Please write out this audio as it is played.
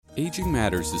Aging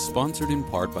Matters is sponsored in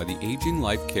part by the Aging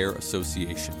Life Care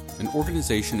Association, an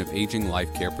organization of aging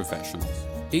life care professionals.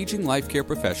 Aging life care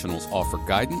professionals offer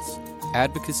guidance,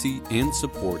 advocacy, and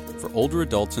support for older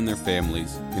adults and their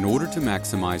families in order to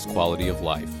maximize quality of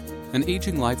life. An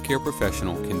aging life care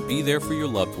professional can be there for your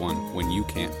loved one when you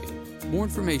can't be. More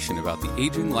information about the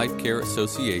Aging Life Care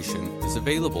Association is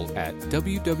available at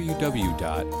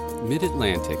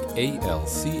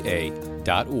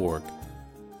www.midatlanticalca.org.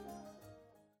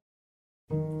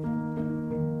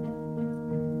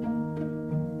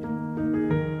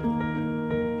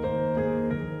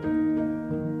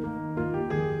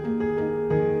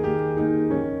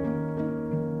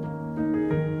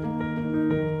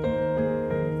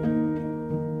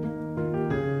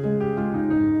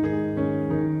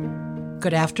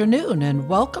 Good afternoon and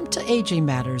welcome to Aging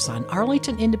Matters on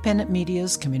Arlington Independent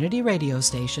Media's community radio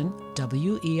station,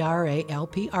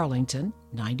 WERALP Arlington,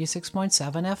 96.7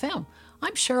 FM.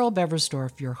 I'm Cheryl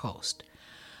Beversdorf, your host.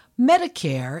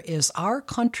 Medicare is our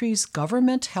country's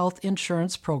government health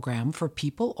insurance program for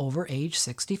people over age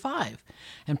 65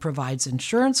 and provides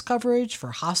insurance coverage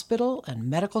for hospital and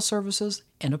medical services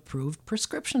and approved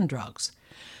prescription drugs.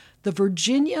 The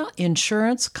Virginia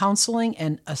Insurance Counseling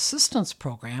and Assistance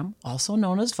Program, also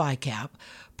known as VICAP,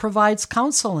 provides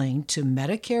counseling to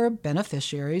Medicare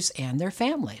beneficiaries and their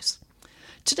families.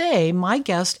 Today, my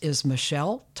guest is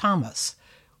Michelle Thomas,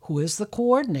 who is the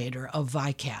coordinator of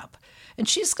VICAP, and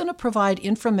she's going to provide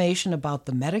information about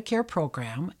the Medicare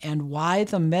program and why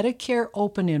the Medicare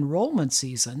open enrollment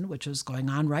season, which is going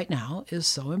on right now, is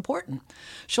so important.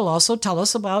 She'll also tell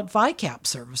us about VICAP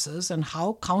services and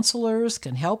how counselors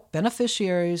can help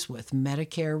beneficiaries with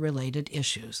Medicare-related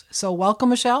issues. So welcome,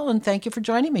 Michelle, and thank you for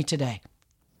joining me today.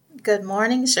 Good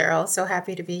morning, Cheryl. So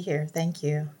happy to be here. Thank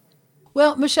you.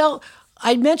 Well, Michelle,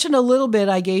 I mentioned a little bit,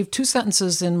 I gave 2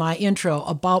 sentences in my intro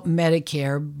about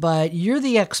Medicare, but you're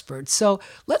the expert. So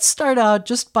let's start out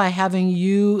just by having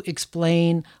you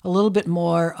explain a little bit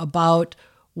more about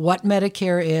what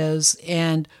Medicare is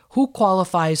and who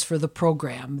qualifies for the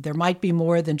program. There might be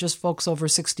more than just folks over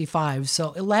 65.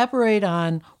 So elaborate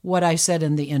on what I said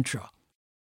in the intro.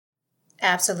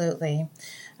 Absolutely.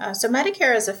 So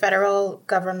Medicare is a federal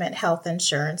government health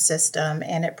insurance system,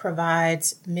 and it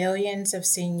provides millions of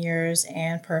seniors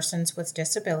and persons with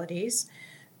disabilities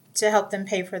to help them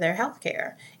pay for their health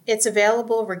care. It's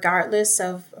available regardless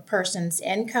of a person's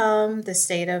income, the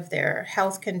state of their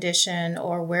health condition,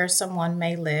 or where someone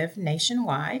may live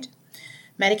nationwide.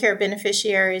 Medicare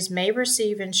beneficiaries may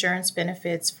receive insurance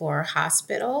benefits for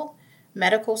hospital,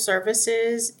 medical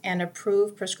services, and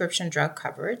approved prescription drug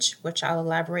coverage, which I'll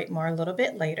elaborate more a little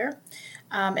bit later.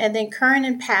 And then current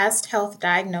and past health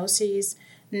diagnoses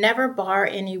never bar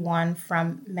anyone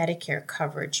from Medicare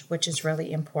coverage, which is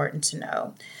really important to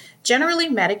know. Generally,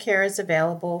 Medicare is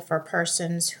available for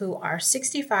persons who are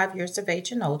 65 years of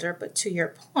age and older, but to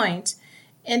your point,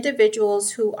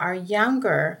 individuals who are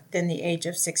younger than the age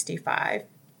of 65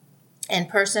 and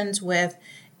persons with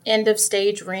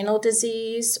end-of-stage renal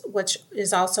disease, which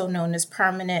is also known as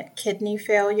permanent kidney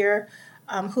failure,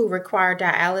 who require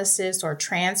dialysis or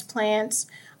transplants,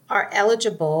 are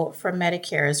eligible for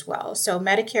Medicare as well. So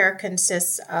Medicare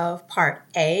consists of Part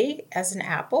A, as in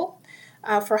apple,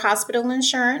 for hospital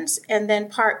insurance, and then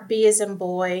Part B, as in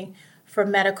boy, for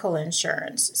medical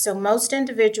insurance. So most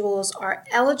individuals are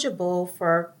eligible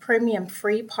for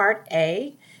premium-free Part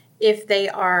A if they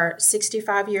are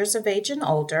 65 years of age and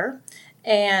older,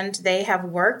 and they have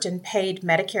worked and paid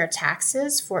Medicare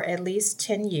taxes for at least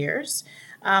 10 years.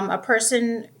 A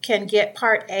person can get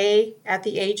Part A at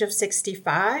the age of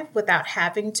 65 without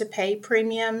having to pay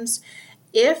premiums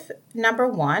if, number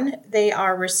one, they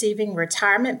are receiving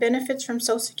retirement benefits from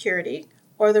Social Security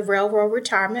or the Railroad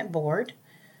Retirement Board.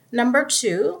 Number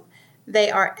two,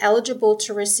 they are eligible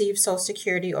to receive Social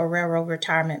Security or Railroad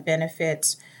Retirement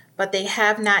benefits, but they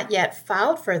have not yet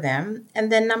filed for them.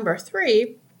 And then number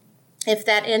three, if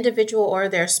that individual or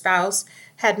their spouse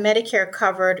had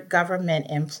Medicare-covered government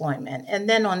employment. And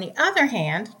then on the other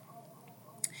hand,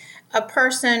 a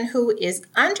person who is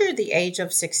under the age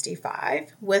of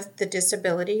 65 with the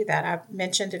disability that I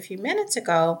mentioned a few minutes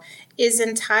ago is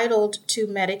entitled to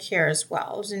Medicare as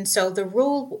well. And so the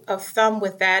rule of thumb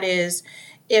with that is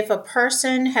if a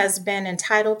person has been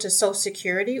entitled to Social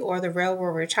Security or the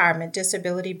Railroad Retirement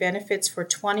Disability benefits for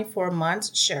 24 months,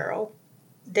 Cheryl,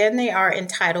 then they are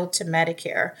entitled to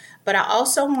Medicare. But I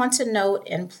also want to note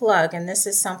and plug, and this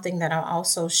is something that I'll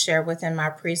also share within my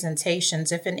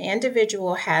presentations, if an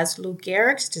individual has Lou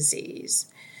Gehrig's disease,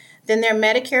 then their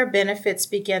Medicare benefits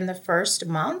begin the first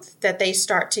month that they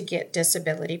start to get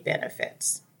disability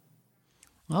benefits.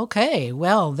 Okay,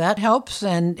 well, that helps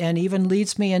and even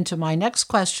leads me into my next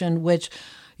question, which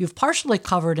you've partially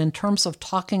covered in terms of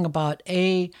talking about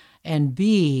A and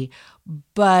B,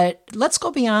 but let's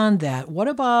go beyond that. What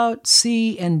about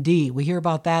C and D? We hear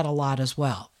about that a lot as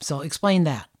well. So explain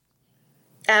that.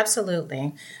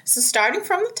 Absolutely. So starting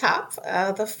from the top,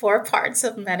 the four parts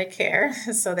of Medicare.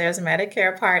 So there's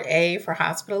Medicare Part A for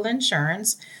hospital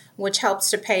insurance, which helps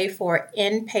to pay for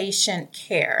inpatient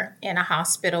care in a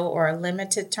hospital or a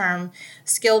limited term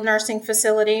skilled nursing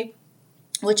facility,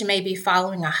 which may be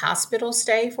following a hospital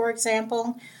stay, for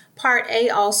example. Part A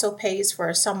also pays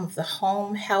for some of the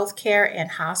home health care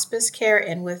and hospice care.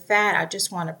 And with that, I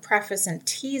just want to preface and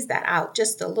tease that out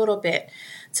just a little bit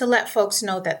to let folks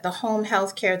know that the home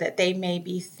health care that they may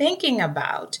be thinking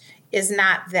about is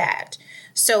not that.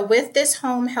 So with this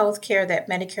home health care that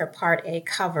Medicare Part A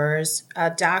covers, a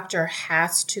doctor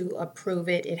has to approve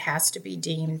it. It has to be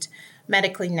deemed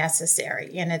medically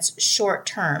necessary, and it's short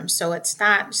term. So it's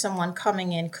not someone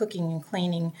coming in, cooking and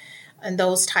cleaning and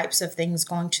those types of things,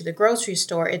 going to the grocery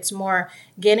store. It's more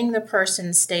getting the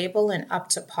person stable and up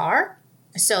to par.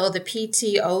 So the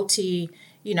PT, OT,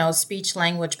 speech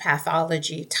language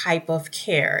pathology type of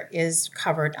care is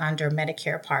covered under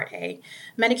Medicare Part A.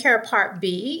 Medicare Part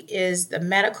B is the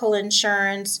medical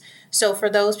insurance. So for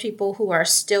those people who are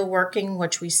still working,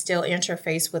 which we still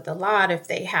interface with a lot, if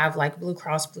they have like Blue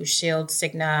Cross Blue Shield,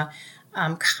 Cigna,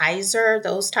 Kaiser,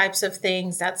 those types of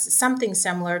things, that's something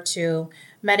similar to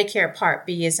Medicare Part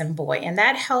B as in boy. And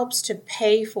that helps to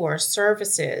pay for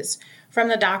services from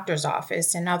the doctor's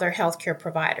office and other healthcare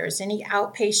providers, any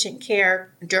outpatient care,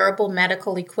 durable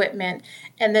medical equipment,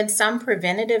 and then some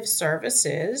preventative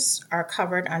services are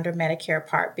covered under Medicare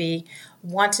Part B.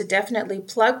 Want to definitely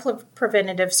plug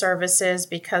preventative services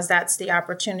because that's the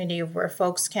opportunity where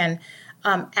folks can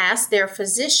ask their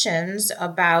physicians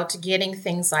about getting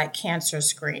things like cancer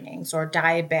screenings or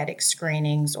diabetic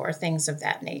screenings or things of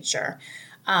that nature.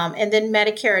 And then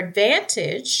Medicare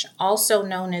Advantage, also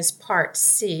known as Part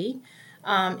C,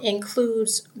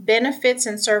 includes benefits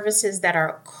and services that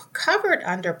are covered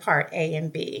under Part A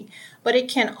and B, but it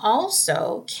can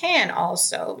also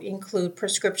include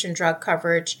prescription drug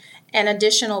coverage and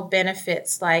additional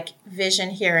benefits like vision,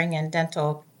 hearing, and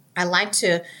dental. I like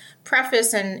to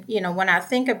preface and, when I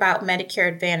think about Medicare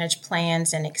Advantage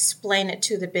plans and explain it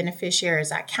to the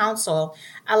beneficiaries I counsel,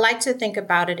 I like to think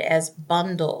about it as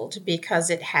bundled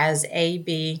because it has A,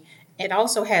 B, it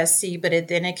also has C, but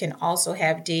then it can also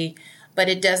have D, but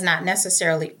it does not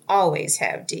necessarily always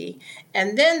have D.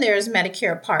 And then there's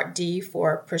Medicare Part D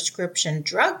for prescription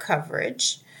drug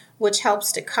coverage, which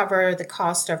helps to cover the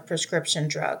cost of prescription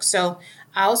drugs. So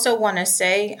I also want to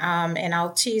say, and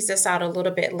I'll tease this out a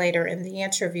little bit later in the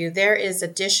interview, there is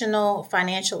additional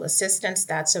financial assistance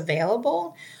that's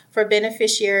available for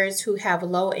beneficiaries who have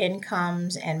low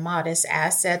incomes and modest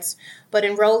assets, but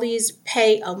enrollees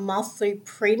pay a monthly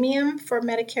premium for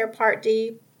Medicare Part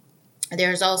D.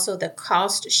 There's also the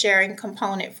cost sharing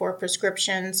component for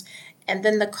prescriptions, and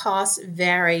then the costs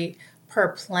vary per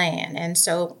plan. And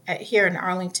so here in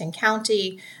Arlington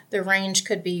County, the range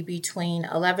could be between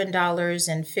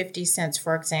 $11.50,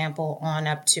 for example, on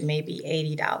up to maybe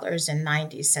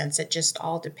 $80.90. It just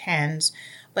all depends,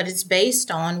 but it's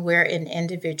based on where an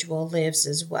individual lives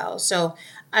as well. So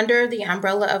under the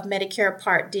umbrella of Medicare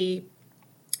Part D,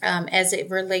 as it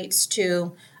relates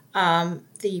to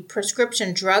the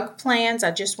prescription drug plans,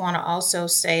 I just want to also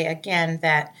say again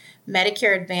that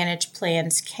Medicare Advantage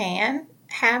plans can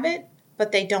have it,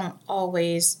 but they don't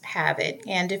always have it.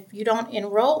 And if you don't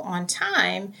enroll on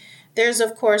time, there's,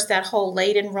 of course, that whole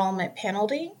late enrollment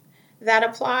penalty that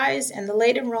applies. And the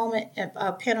late enrollment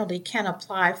penalty can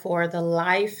apply for the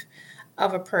life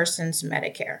of a person's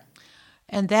Medicare.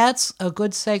 And that's a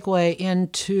good segue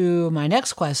into my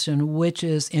next question, which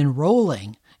is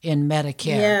enrolling in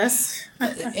Medicare. Yes.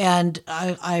 And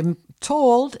I'm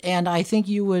told, and I think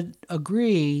you would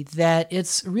agree, that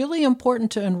it's really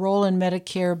important to enroll in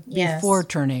Medicare before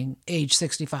turning age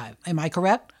 65. Am I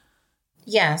correct?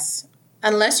 Yes,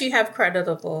 unless you have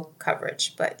creditable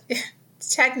coverage, but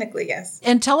technically, yes.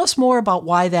 And tell us more about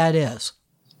why that is.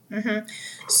 Mm-hmm.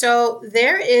 So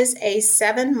there is a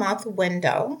 7-month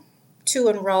window to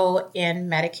enroll in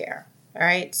Medicare. All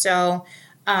right. So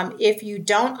if you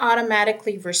don't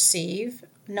automatically receive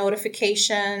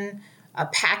notification, a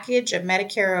package, a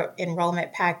Medicare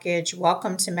enrollment package,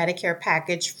 Welcome to Medicare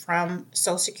package from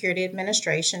Social Security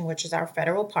Administration, which is our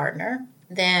federal partner,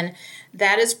 then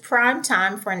that is prime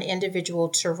time for an individual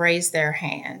to raise their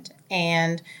hand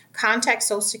and contact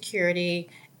Social Security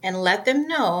and let them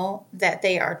know that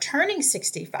they are turning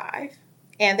 65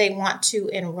 and they want to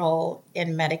enroll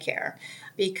in Medicare.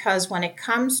 because when it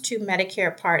comes to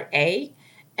Medicare Part A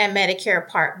and Medicare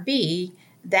Part B,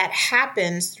 that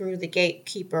happens through the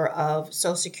gatekeeper of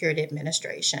Social Security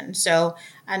Administration. So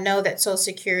I know that Social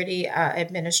Security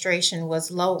Administration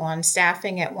was low on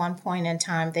staffing at one point in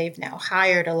time. They've now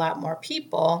hired a lot more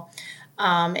people.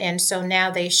 And so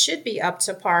now they should be up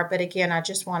to par. But again, I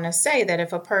just want to say that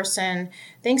if a person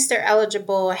thinks they're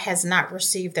eligible, has not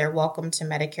received their Welcome to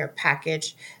Medicare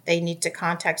package, they need to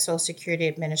contact Social Security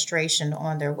Administration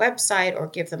on their website or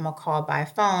give them a call by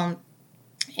phone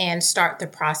and start the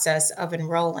process of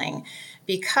enrolling.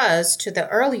 Because to the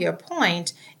earlier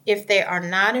point, if they are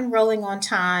not enrolling on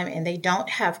time and they don't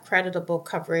have creditable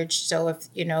coverage, so if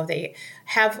they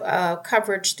have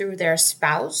coverage through their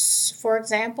spouse, for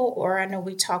example, or I know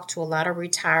we talk to a lot of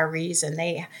retirees and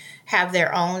they have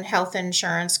their own health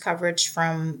insurance coverage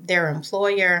from their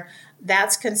employer,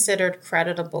 that's considered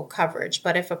creditable coverage.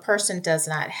 But if a person does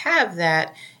not have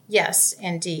that, yes,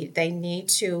 indeed, they need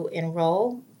to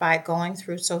enroll by going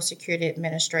through Social Security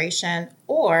Administration,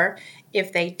 or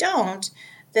if they don't,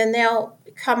 then they'll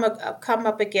come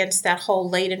up against that whole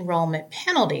late enrollment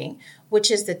penalty, which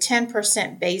is the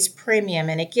 10% base premium,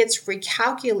 and it gets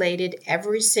recalculated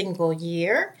every single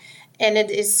year, and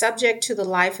it is subject to the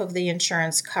life of the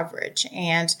insurance coverage.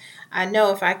 And I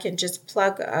know if I can just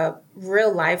plug a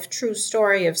real life true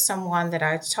story of someone that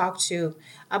I talked to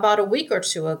about a week or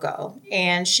two ago,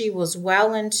 and she was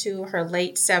well into her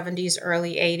late 70s,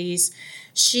 early 80s.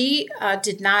 She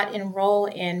did not enroll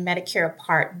in Medicare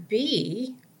Part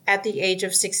B at the age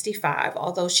of 65,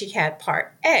 although she had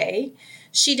Part A.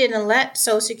 She didn't let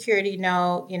Social Security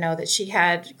know, that she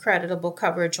had creditable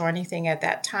coverage or anything at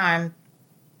that time.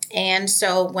 And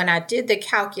so when I did the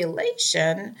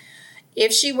calculation,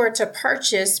 if she were to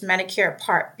purchase Medicare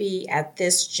Part B at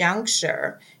this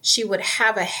juncture, she would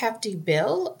have a hefty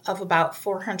bill of about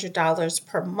 $400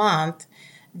 per month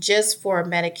just for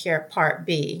Medicare Part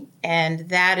B. And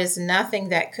that is nothing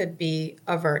that could be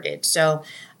averted. So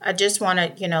I just want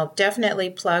to, definitely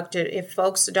plug to, if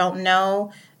folks don't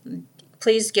know,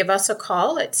 please give us a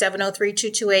call at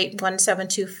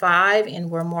 703-228-1725, and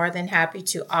we're more than happy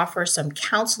to offer some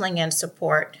counseling and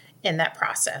support in that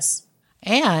process.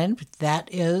 And that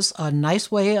is a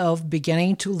nice way of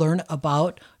beginning to learn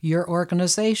about your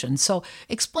organization. So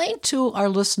explain to our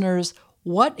listeners,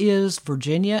 what is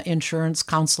Virginia Insurance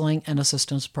Counseling and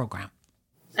Assistance Program?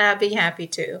 I'd be happy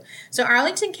to. So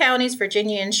Arlington County's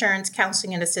Virginia Insurance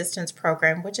Counseling and Assistance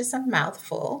Program, which is a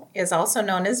mouthful, is also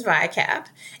known as VICAP,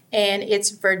 and it's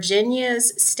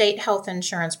Virginia's state health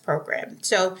insurance program.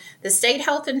 So the state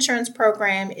health insurance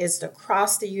program is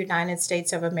across the United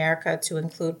States of America to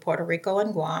include Puerto Rico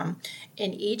and Guam.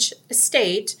 In each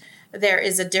state, there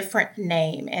is a different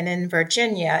name, and in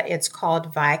Virginia, it's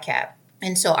called VICAP.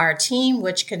 And so our team,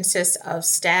 which consists of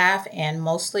staff and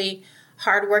mostly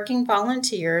hardworking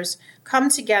volunteers, come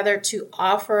together to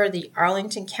offer the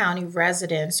Arlington County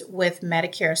residents with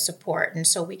Medicare support. And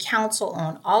so we counsel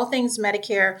on all things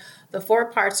Medicare, the 4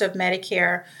 parts of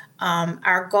Medicare.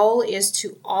 Our goal is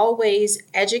to always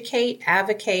educate,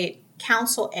 advocate,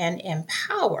 counsel, and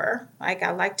empower. I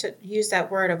like to use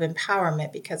that word of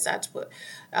empowerment because that's what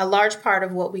a large part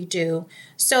of what we do,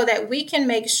 so that we can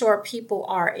make sure people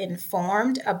are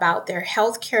informed about their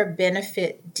healthcare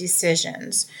benefit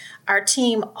decisions. Our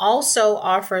team also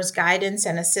offers guidance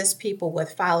and assists people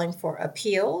with filing for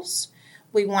appeals.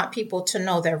 We want people to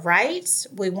know their rights.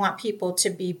 We want people to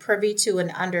be privy to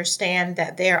and understand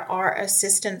that there are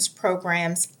assistance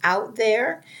programs out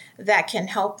there that can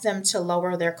help them to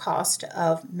lower their cost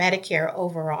of Medicare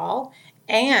overall,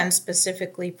 and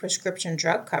specifically prescription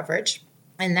drug coverage.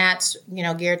 And that's,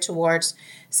 geared towards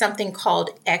something called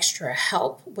Extra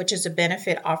Help, which is a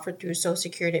benefit offered through Social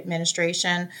Security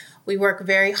Administration. We work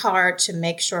very hard to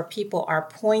make sure people are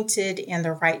pointed in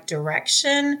the right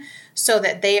direction so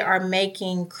that they are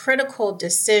making critical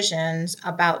decisions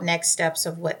about next steps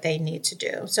of what they need to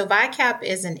do. So VICAP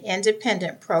is an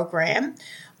independent program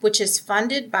which is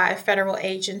funded by federal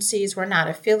agencies. We're not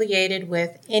affiliated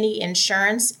with any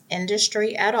insurance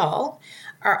industry at all.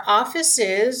 Our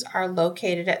offices are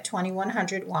located at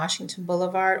 2100 Washington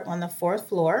Boulevard on the 4th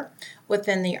floor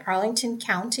within the Arlington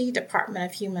County Department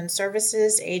of Human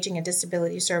Services, Aging and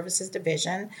Disability Services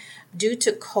Division. Due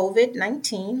to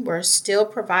COVID-19, we're still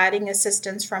providing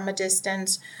assistance from a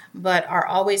distance, but are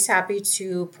always happy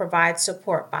to provide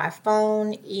support by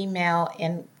phone, email,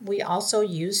 and we also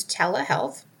use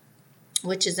telehealth,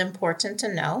 which is important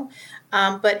to know.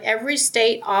 But every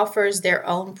state offers their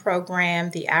own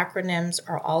program. The acronyms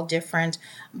are all different.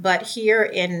 But here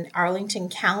in Arlington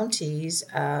County's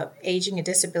Aging and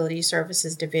Disability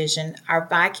Services Division, our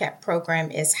VICAP program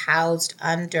is housed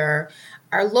under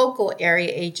our local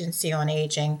area agency on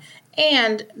aging,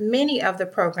 and many of the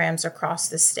programs across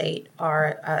the state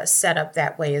are set up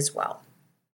that way as well.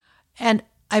 And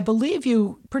I believe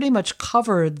you pretty much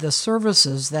covered the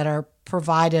services that are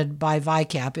provided by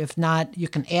VICAP. If not, you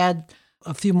can add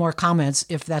a few more comments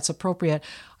if that's appropriate.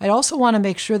 I also want to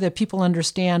make sure that people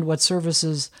understand what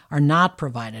services are not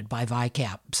provided by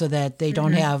VICAP so that they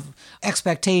don't have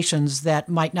expectations that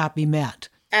might not be met.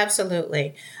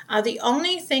 Absolutely. The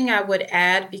only thing I would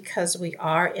add, because we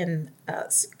are in,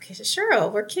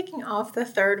 we're kicking off the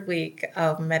third week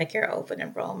of Medicare open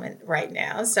enrollment right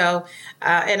now. So,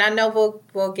 and I know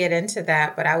we'll get into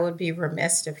that, but I would be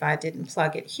remiss if I didn't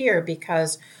plug it here,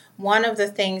 because one of the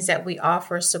things that we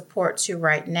offer support to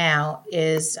right now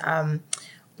is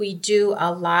we do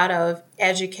a lot of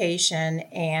education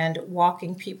and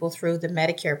walking people through the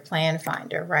Medicare Plan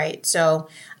Finder, right? So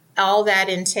all that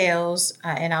entails,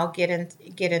 and I'll get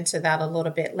into that a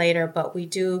little bit later, but we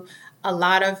do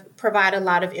provide a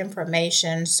lot of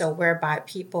information so whereby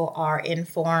people are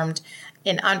informed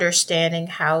in understanding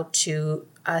how to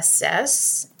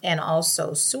assess and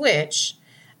also switch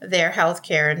their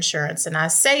healthcare insurance. And I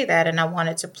say that, and I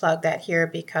wanted to plug that here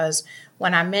because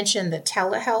when I mentioned the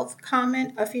telehealth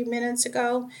comment a few minutes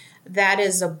ago, that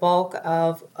is a bulk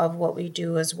of what we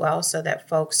do as well, so that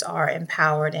folks are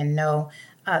empowered and know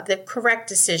the correct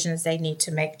decisions they need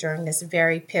to make during this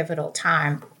very pivotal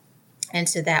time. And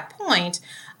to that point,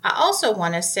 I also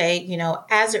want to say,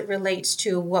 as it relates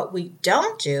to what we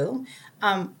don't do,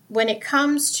 when it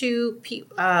comes to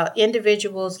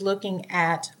individuals looking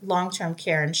at long-term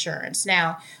care insurance.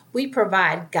 Now, we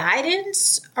provide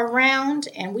guidance around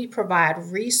and we provide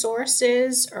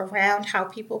resources around how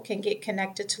people can get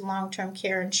connected to long-term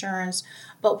care insurance,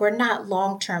 but we're not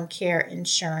long-term care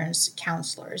insurance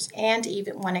counselors. And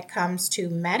even when it comes to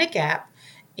Medigap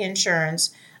insurance,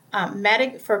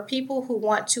 for people who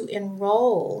want to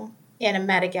enroll in a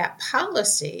Medigap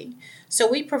policy. So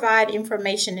we provide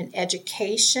information and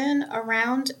education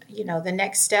around, the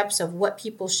next steps of what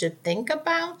people should think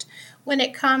about when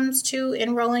it comes to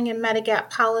enrolling in Medigap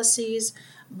policies.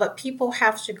 But people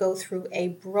have to go through a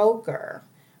broker,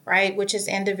 right, which is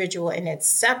individual and it's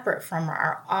separate from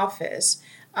our office.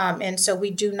 And so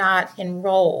we do not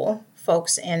enroll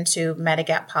folks into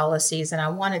Medigap policies. And I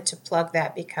wanted to plug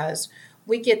that because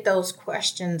we get those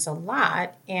questions a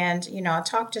lot. And, I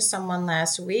talked to someone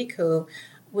last week who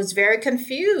was very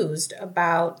confused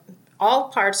about all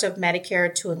parts of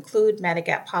Medicare to include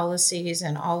Medigap policies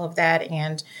and all of that.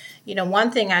 And,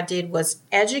 one thing I did was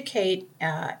educate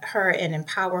her and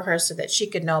empower her so that she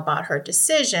could know about her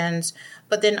decisions,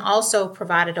 but then also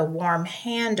provided a warm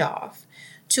handoff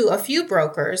to a few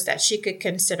brokers that she could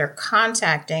consider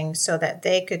contacting so that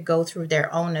they could go through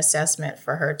their own assessment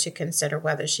for her to consider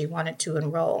whether she wanted to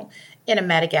enroll in a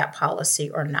Medigap policy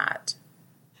or not.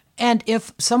 And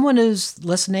if someone is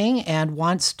listening and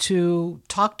wants to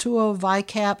talk to a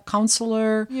VICAP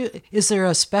counselor, is there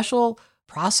a special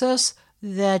process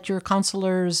that your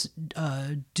counselors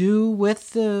do with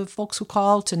the folks who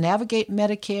call to navigate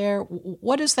Medicare?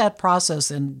 What is that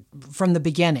process from the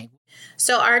beginning?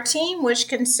 So our team, which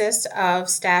consists of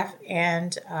staff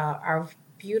and our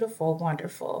beautiful,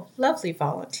 wonderful, lovely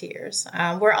volunteers,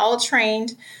 we're all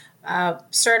trained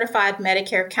certified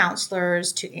Medicare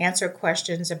counselors to answer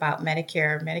questions about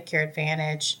Medicare, Medicare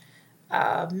Advantage,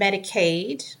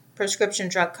 Medicaid, prescription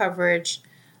drug coverage,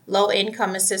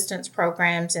 low-income assistance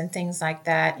programs, and things like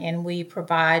that. And we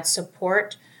provide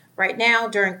support right now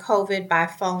during COVID by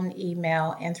phone,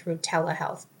 email, and through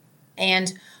telehealth.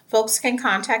 And folks can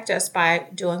contact us by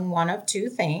doing one of two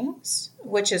things,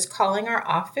 which is calling our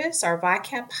office, our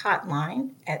VICAP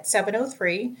hotline at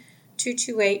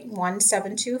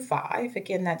 703-228-1725.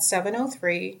 Again, that's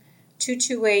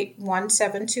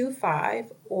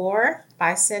 703-228-1725, or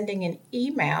by sending an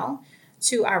email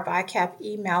to our VICAP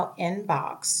email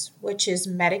inbox, which is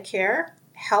Medicare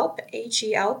Help,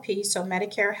 HELP. So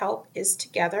Medicare Help is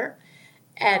together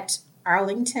at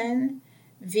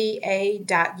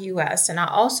arlingtonva.us. And I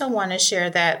also want to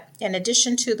share that in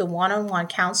addition to the one-on-one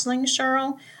counseling,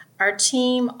 Cheryl, our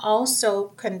team also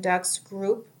conducts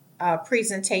group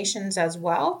presentations as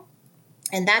well.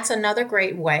 And that's another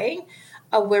great way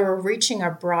where we're reaching a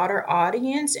broader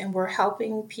audience and we're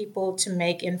helping people to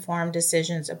make informed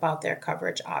decisions about their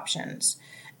coverage options.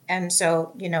 And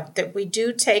so, that we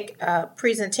do take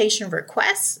presentation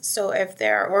requests. So if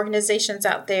there are organizations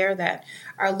out there that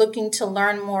are looking to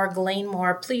learn more, glean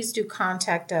more, please do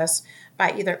contact us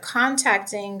by either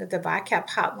contacting the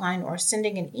VICAP hotline or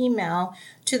sending an email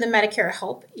to the Medicare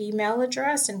Help email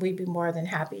address, and we'd be more than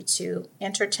happy to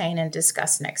entertain and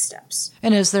discuss next steps.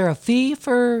 And is there a fee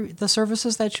for the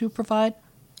services that you provide?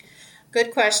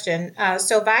 Good question.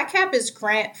 So VICAP is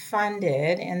grant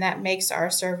funded, and that makes our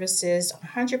services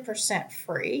 100%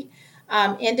 free.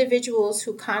 Individuals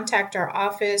who contact our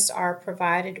office are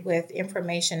provided with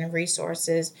information and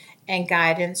resources and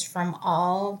guidance from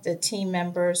all the team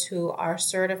members who are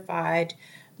certified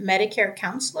Medicare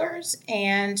counselors.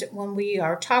 And when we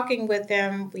are talking with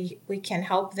them, we can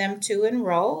help them to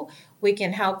enroll. We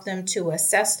can help them to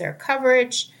assess their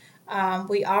coverage.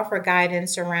 We offer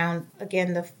guidance around,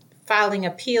 again, the filing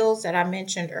appeals that I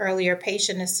mentioned earlier,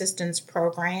 patient assistance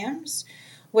programs,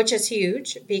 which is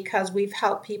huge because we've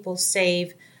helped people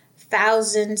save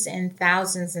thousands and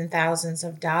thousands and thousands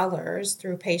of dollars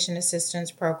through patient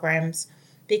assistance programs.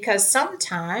 Because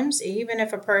sometimes, even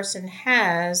if a person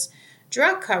has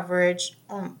drug coverage,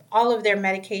 all of their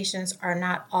medications are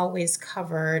not always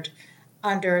covered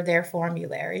under their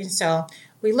formulary. So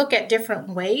we look at different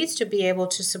ways to be able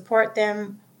to support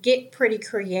them, get pretty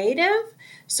creative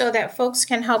so that folks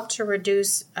can help to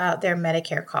reduce their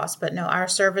Medicare costs. But no, our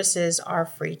services are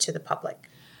free to the public.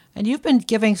 And you've been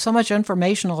giving so much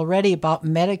information already about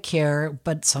Medicare,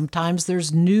 but sometimes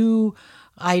there's new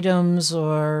items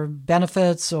or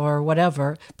benefits or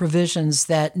whatever provisions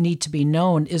that need to be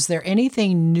known. Is there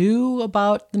anything new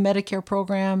about the Medicare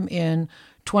program in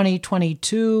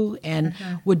 2022? And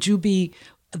would you be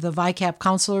the VICAP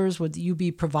counselors, would you be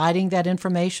providing that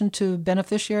information to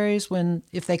beneficiaries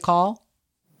if they call?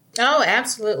 Oh,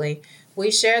 absolutely.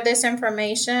 We share this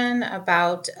information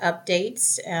about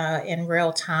updates in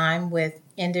real time with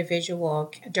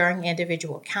during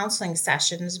individual counseling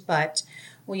sessions, but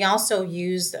we also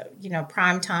use,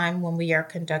 prime time when we are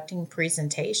conducting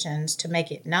presentations to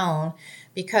make it known,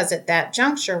 because at that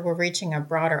juncture, we're reaching a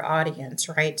broader audience,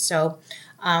 right? So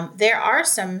there are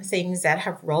some things that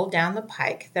have rolled down the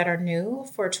pike that are new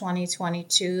for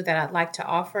 2022 that I'd like to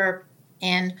offer.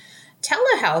 And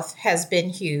telehealth has been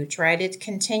huge, right? It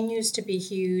continues to be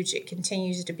huge. It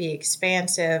continues to be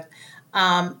expansive.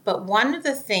 But one of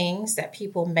the things that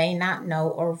people may not know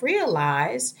or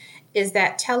realize is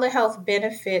that telehealth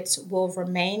benefits will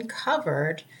remain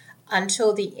covered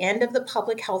until the end of the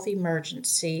public health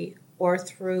emergency or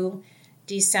through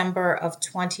December of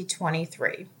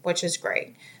 2023, which is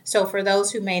great. So for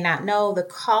those who may not know, the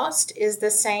cost is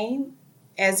the same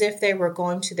as if they were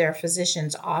going to their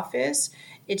physician's office.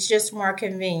 It's just more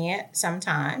convenient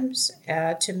sometimes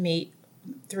to meet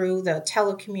through the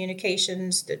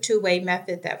telecommunications, the two-way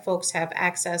method that folks have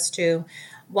access to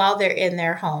while they're in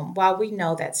their home. While we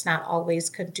know that's not always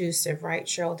conducive, right,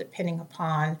 Cheryl, depending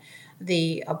upon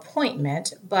the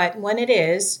appointment. But when it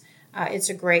is, it's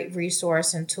a great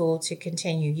resource and tool to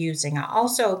continue using. I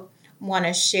also want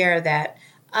to share that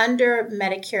under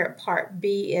Medicare Part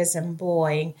B as in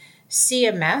boy,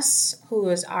 CMS, who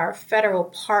is our federal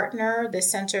partner, the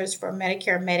Centers for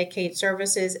Medicare and Medicaid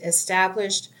Services,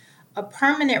 established a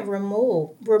permanent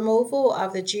removal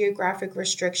of the geographic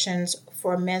restrictions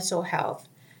for mental health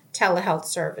telehealth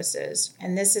services.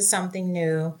 And this is something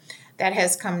new that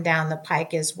has come down the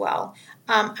pike as well.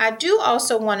 I do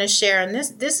also want to share, and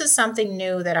this is something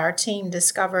new that our team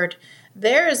discovered.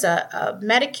 There is a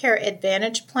Medicare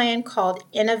Advantage plan called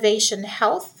Innovation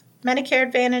Health Medicare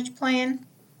Advantage Plan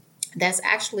that's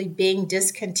actually being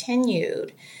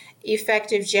discontinued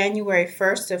effective January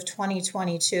 1st of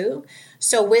 2022.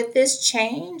 So with this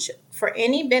change, for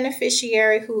any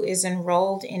beneficiary who is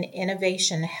enrolled in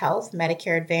Innovation Health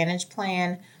Medicare Advantage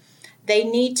Plan, they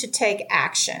need to take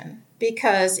action,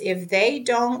 because if they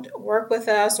don't work with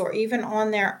us or even on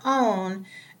their own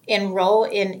enroll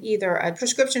in either a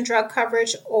prescription drug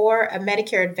coverage or a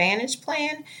Medicare Advantage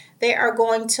plan, they are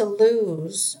going to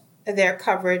lose their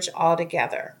coverage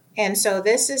altogether. And so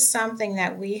this is something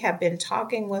that we have been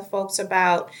talking with folks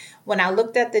about. When I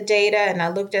looked at the data and I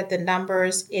looked at the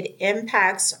numbers, it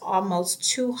impacts almost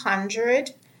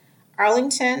 200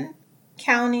 Arlington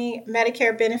County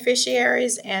Medicare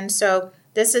beneficiaries. And so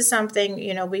this is something,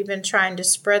 we've been trying to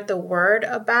spread the word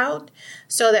about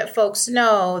so that folks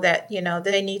know that,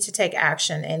 they need to take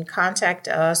action and contact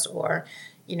us or,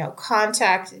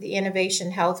 contact the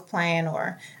Innovation Health Plan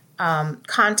or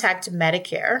contact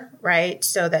Medicare, right?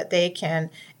 So that they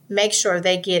can make sure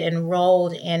they get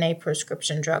enrolled in a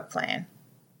prescription drug plan.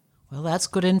 Well, that's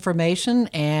good information,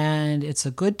 and it's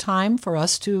a good time for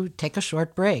us to take a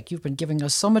short break. You've been giving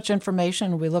us so much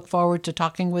information. We look forward to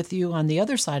talking with you on the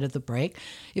other side of the break.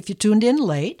 If you tuned in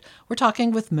late, we're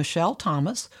talking with Michelle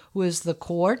Thomas, who is the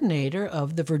coordinator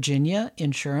of the Virginia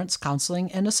Insurance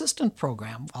Counseling and Assistance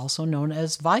Program, also known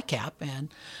as VICAP,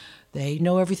 and they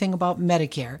know everything about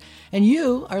Medicare. And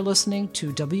you are listening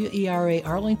to WERA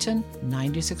Arlington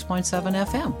 96.7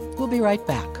 FM. We'll be right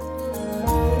back.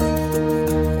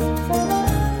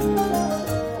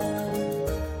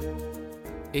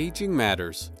 Aging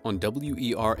Matters on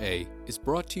WERA is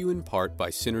brought to you in part by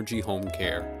Synergy Home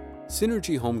Care.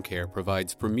 Synergy Home Care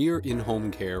provides premier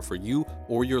in-home care for you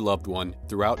or your loved one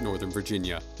throughout Northern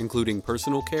Virginia, including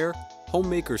personal care,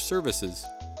 homemaker services,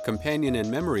 companion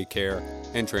and memory care,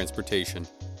 and transportation.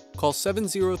 Call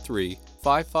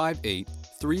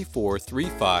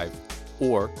 703-558-3435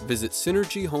 or visit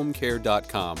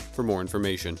synergyhomecare.com for more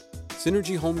information.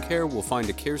 Synergy Home Care will find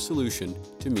a care solution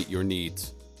to meet your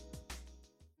needs.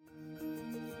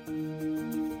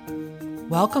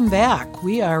 Welcome back.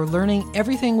 We are learning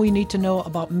everything we need to know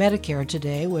about Medicare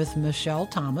today with Michelle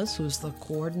Thomas, who's the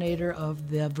coordinator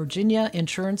of the Virginia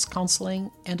Insurance Counseling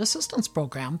and Assistance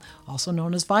Program, also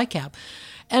known as VICAP.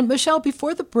 And Michelle,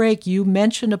 before the break, you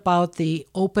mentioned about the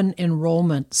open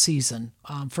enrollment season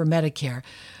for Medicare.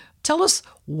 Tell us,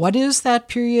 what is that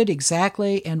period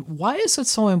exactly, and why is it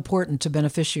so important to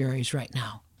beneficiaries right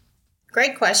now?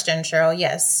 Great question, Cheryl.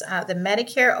 Yes, the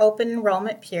Medicare open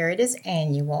enrollment period is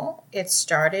annual. It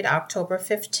started October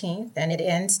 15th and it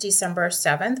ends December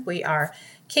 7th. We are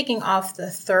kicking off the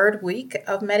third week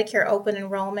of Medicare open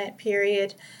enrollment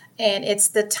period, and it's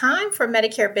the time for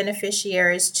Medicare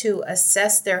beneficiaries to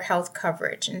assess their health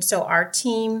coverage. And so our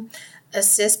team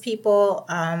assists people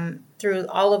through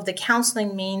all of the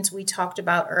counseling means we talked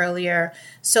about earlier,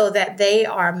 so that they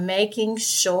are making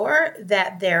sure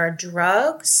that their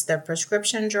drugs, their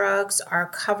prescription drugs, are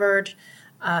covered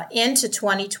into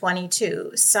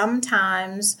 2022.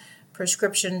 Sometimes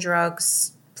prescription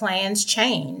drugs plans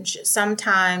change.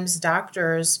 Sometimes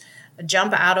doctors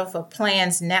jump out of a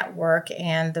plan's network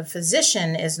and the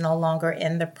physician is no longer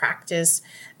in the practice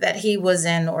that he was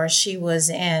in or she was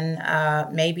in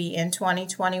maybe in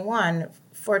 2021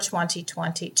 for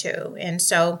 2022. And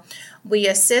so we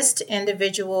assist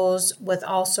individuals with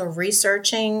also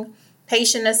researching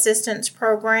patient assistance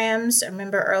programs.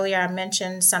 Remember earlier I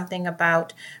mentioned something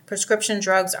about prescription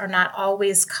drugs are not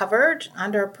always covered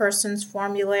under a person's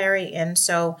formulary. And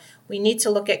so we need to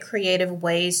look at creative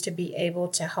ways to be able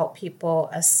to help people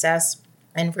assess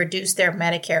and reduce their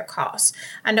Medicare costs.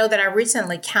 I know that I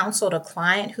recently counseled a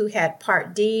client who had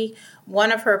Part D.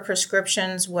 One of her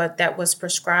prescriptions that was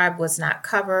prescribed was not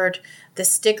covered. The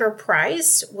sticker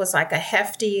price was like a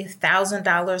hefty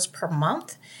 $1,000 per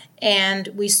month. And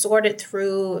we sorted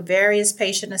through various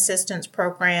patient assistance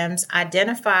programs,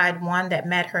 identified one that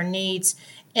met her needs,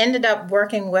 ended up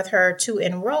working with her to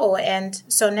enroll. And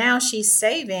so now she's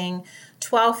saving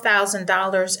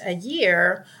 $12,000 a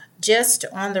year just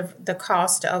on the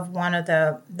cost of one of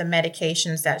the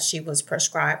medications that she was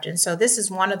prescribed. And so this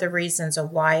is one of the reasons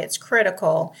of why it's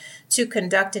critical to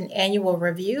conduct an annual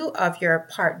review of your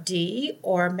Part D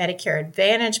or Medicare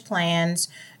Advantage plans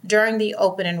during the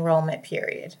open enrollment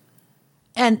period.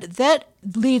 And that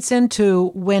leads into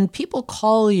when people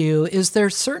call you, is there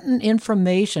certain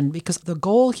information, because the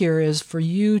goal here is for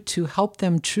you to help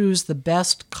them choose the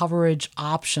best coverage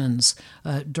options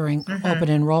during open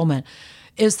enrollment.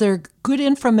 Is there good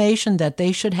information that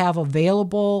they should have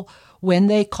available when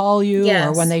they call you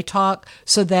or when they talk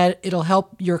so that it'll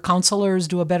help your counselors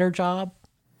do a better job?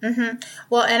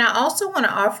 Well, and I also want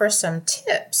to offer some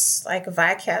tips, like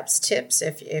VICAP's tips,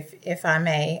 if I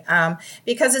may,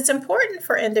 because it's important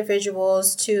for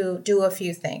individuals to do a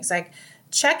few things, like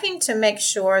checking to make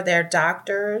sure their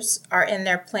doctors are in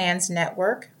their plan's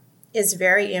network is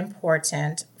very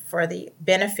important for the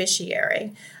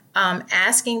beneficiary.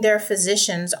 Asking their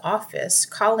physician's office,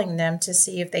 calling them to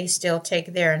see if they still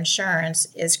take their insurance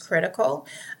is critical.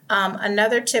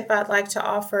 Another tip I'd like to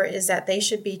offer is that they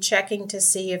should be checking to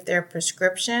see if their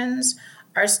prescriptions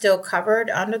are still covered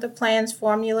under the plan's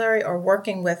formulary or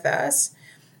working with us,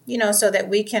 so that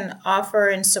we can offer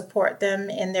and support them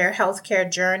in their healthcare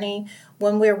journey.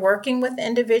 When we're working with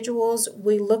individuals,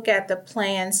 we look at the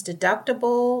plan's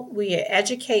deductible. We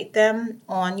educate them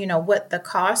on, what the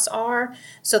costs are.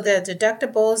 So the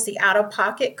deductibles, the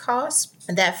out-of-pocket costs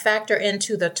that factor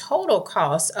into the total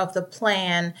cost of the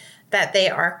plan that they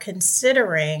are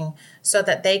considering, so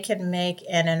that they can make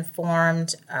an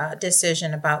informed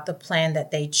decision about the plan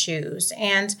that they choose.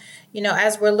 And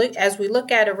as we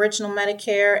look at original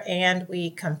Medicare and we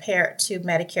compare it to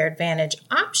Medicare Advantage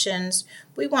options,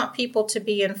 we want people to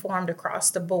be informed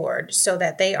across the board so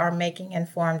that they are making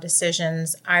informed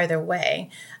decisions either way.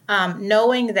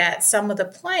 Knowing that some of the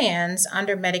plans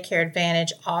under Medicare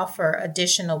Advantage offer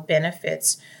additional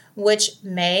benefits which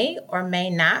may or may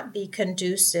not be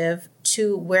conducive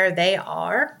to where they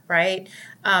are, right?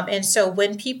 And so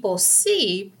when people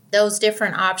see those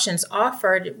different options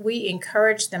offered, we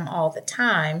encourage them all the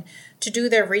time to do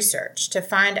their research, to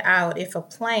find out if a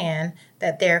plan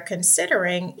that they're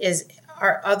considering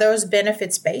are those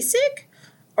benefits basic,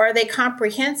 or are they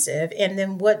comprehensive? And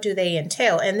then what do they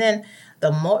entail? And then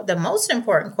the most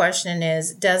important question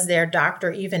is, does their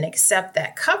doctor even accept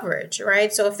that coverage,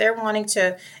 right? So if they're wanting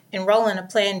to enroll in a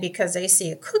plan because they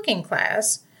see a cooking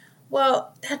class,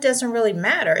 well, that doesn't really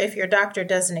matter if your doctor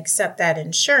doesn't accept that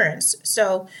insurance.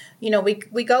 So,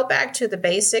 we go back to the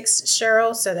basics,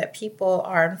 Cheryl, so that people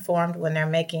are informed when they're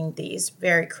making these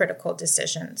very critical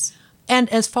decisions. And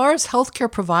as far as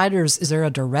healthcare providers, is there a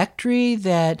directory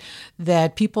that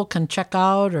people can check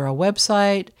out, or a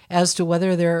website as to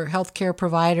whether their healthcare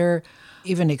provider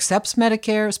even accepts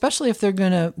Medicare, especially if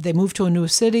they move to a new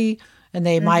city and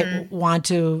they might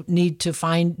need to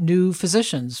find new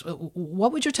physicians?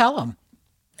 What would you tell them?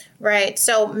 Right.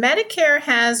 So Medicare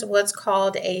has what's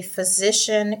called a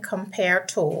physician compare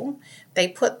tool. They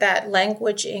put that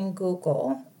language in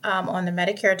Google on the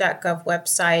Medicare.gov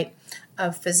website.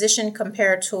 A physician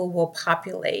compare tool will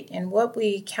populate. And what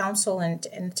we counsel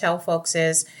and tell folks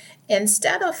is,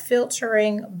 instead of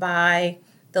filtering by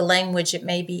the language, it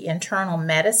may be internal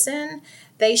medicine,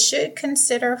 they should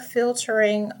consider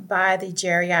filtering by the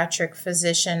geriatric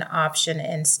physician option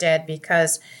instead,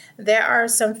 because there are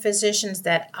some physicians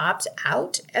that opt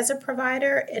out as a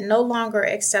provider and no longer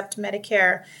accept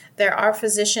Medicare. There are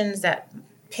physicians that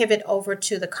pivot over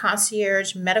to the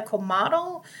concierge medical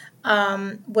model,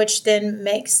 which then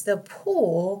makes the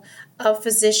pool of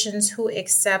physicians who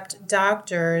accept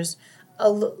doctors a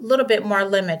little bit more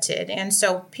limited. And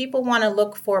so people want to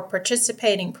look for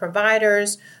participating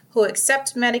providers who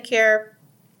accept Medicare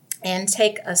and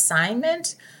take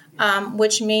assignment,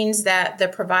 which means that the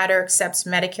provider accepts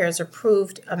Medicare's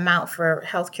approved amount for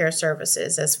healthcare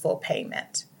services as full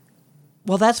payment.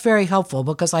 Well, that's very helpful,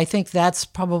 because I think that's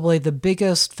probably the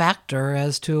biggest factor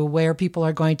as to where people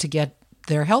are going to get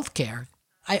their health care.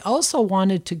 I also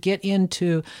wanted to get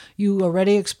into, you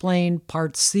already explained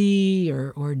Part C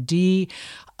or D.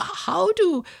 How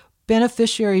do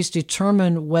beneficiaries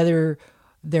determine whether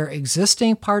their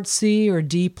existing Part C or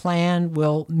D plan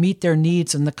will meet their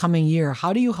needs in the coming year?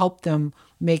 How do you help them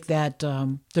make that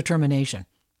determination?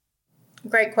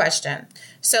 Great question.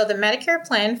 So the Medicare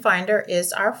Plan Finder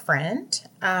is our friend,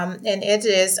 and it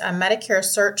is a Medicare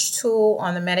search tool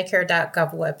on the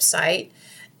Medicare.gov website.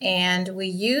 And we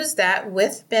use that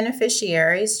with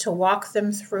beneficiaries to walk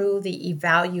them through the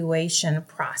evaluation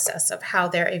process of how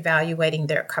they're evaluating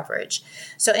their coverage.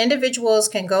 So individuals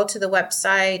can go to the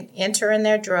website, enter in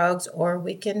their drugs, or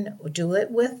we can do it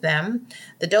with them.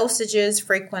 The dosages,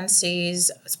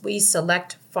 frequencies, we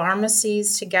select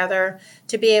pharmacies together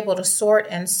to be able to sort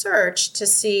and search to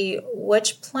see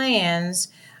which plans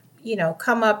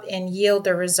come up and yield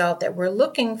the result that we're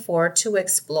looking for to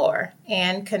explore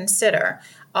and consider.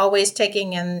 Always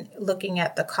taking and looking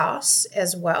at the costs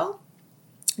as well,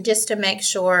 just to make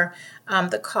sure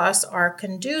the costs are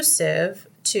conducive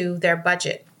to their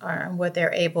budget or what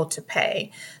they're able to pay.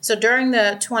 So during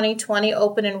the 2020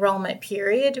 open enrollment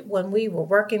period, when we were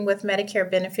working with Medicare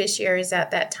beneficiaries at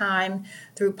that time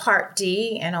through Part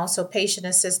D and also patient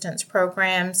assistance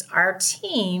programs, our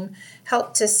team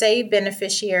helped to save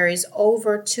beneficiaries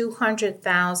over $200,000,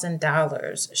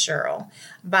 Cheryl,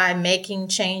 by making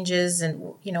changes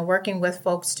and working with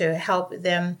folks to help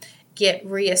them get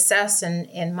reassess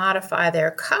and modify their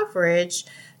coverage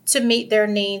to meet their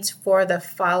needs for the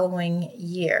following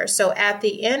year. So at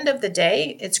the end of the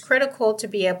day, it's critical to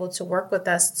be able to work with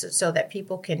us so that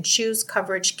people can choose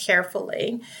coverage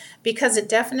carefully, because it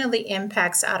definitely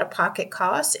impacts out-of-pocket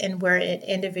costs and where an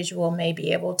individual may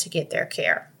be able to get their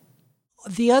care.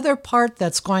 The other part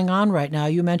that's going on right now,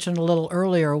 you mentioned a little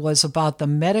earlier, was about the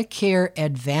Medicare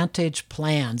Advantage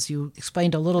plans. You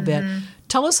explained a little bit.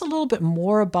 Tell us a little bit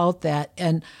more about that.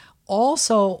 And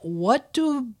also, what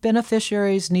do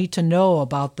beneficiaries need to know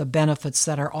about the benefits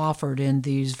that are offered in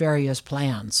these various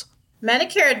plans?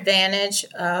 Medicare Advantage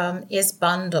is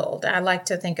bundled. I like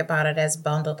to think about it as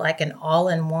bundled, like an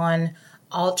all-in-one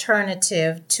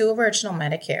alternative to original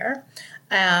Medicare.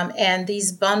 And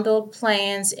these bundled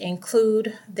plans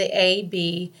include the A,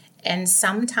 B, and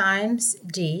sometimes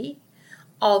D,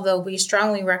 although we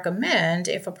strongly recommend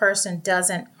if a person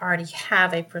doesn't already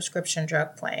have a prescription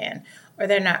drug plan or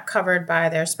they're not covered by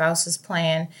their spouse's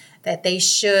plan, that they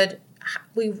should,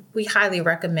 we highly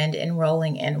recommend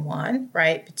enrolling in one,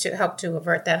 right, to help to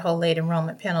avert that whole late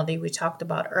enrollment penalty we talked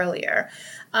about earlier.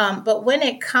 But when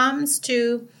it comes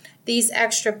to these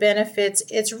extra benefits,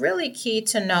 it's really key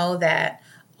to know that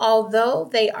although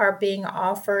they are being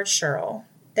offered, Cheryl,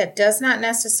 that does not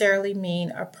necessarily mean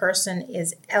a person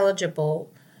is eligible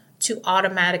to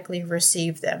automatically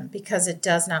receive them, because it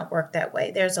does not work that way.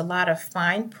 There's a lot of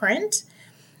fine print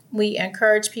we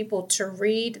encourage people to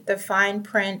read the fine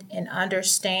print and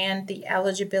understand the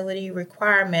eligibility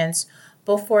requirements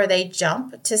before they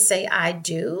jump to say I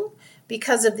do,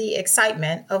 because of the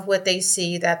excitement of what they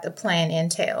see that the plan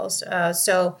entails.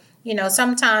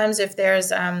 Sometimes if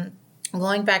there's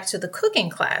going back to the cooking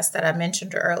class that I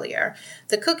mentioned earlier,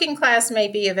 the cooking class may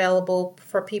be available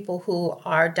for people who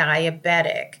are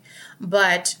diabetic.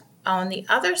 But on the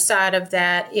other side of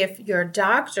that, if your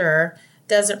doctor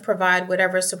doesn't provide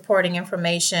whatever supporting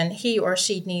information he or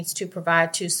she needs to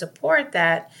provide to support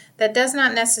that, that does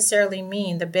not necessarily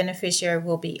mean the beneficiary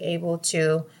will be able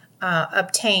to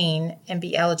obtain and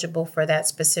be eligible for that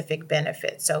specific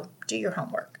benefit. So do your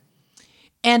homework.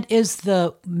 And is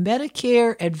the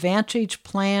Medicare Advantage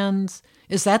plans,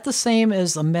 is that the same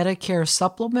as a Medicare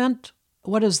supplement?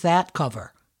 What does that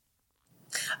cover?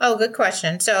 Oh, good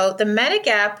question. So the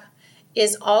Medigap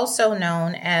is also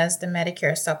known as the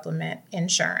Medicare supplement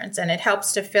insurance, and it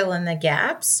helps to fill in the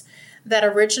gaps that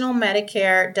original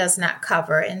Medicare does not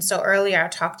cover. And so earlier I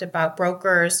talked about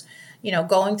brokers,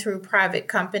 going through private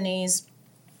companies.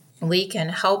 We can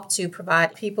help to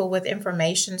provide people with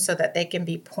information so that they can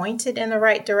be pointed in the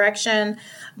right direction.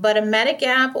 But a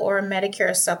Medigap or a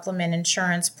Medicare supplement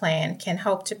insurance plan can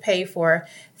help to pay for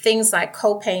things like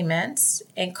co-payments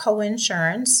and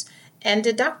co-insurance and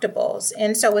deductibles.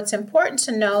 And so it's important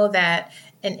to know that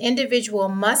an individual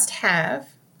must have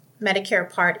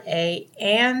Medicare Part A,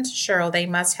 and Cheryl, they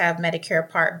must have Medicare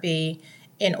Part B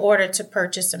in order to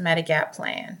purchase a Medigap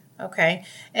plan. Okay.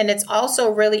 And it's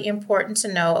also really important to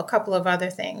know a couple of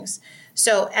other things.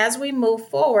 So as we move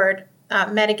forward,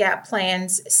 Medigap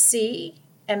plans C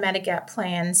and Medigap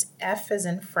plans F as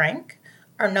in Frank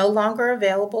are no longer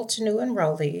available to new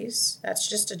enrollees. That's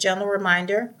just a general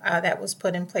reminder that was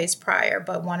put in place prior,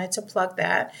 but wanted to plug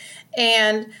that.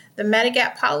 And the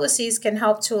Medigap policies can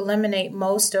help to eliminate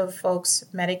most of folks'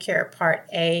 Medicare Part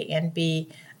A and B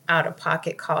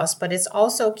out-of-pocket costs. But it's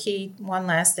also key, one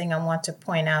last thing I want to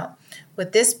point out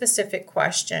with this specific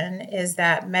question is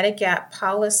that Medigap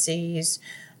policies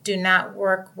do not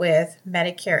work with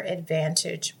Medicare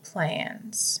Advantage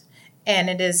plans. And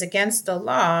it is against the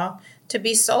law to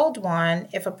be sold one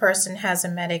if a person has a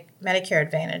Medicare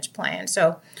Advantage plan.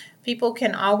 So people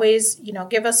can always,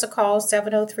 give us a call,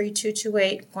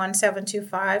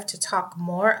 703-228-1725 to talk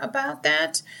more about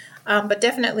that. But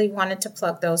definitely wanted to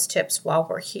plug those tips while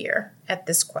we're here at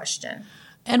this question.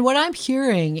 And what I'm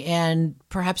hearing, and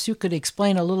perhaps you could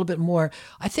explain a little bit more,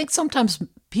 I think sometimes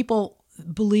people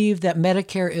believe that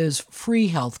Medicare is free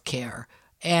health care.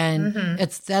 And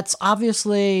that's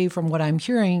obviously, from what I'm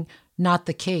hearing, not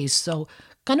the case. So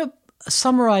kind of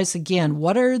summarize again,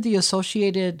 what are the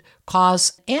associated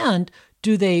costs, and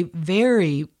do they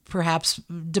vary perhaps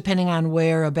depending on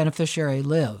where a beneficiary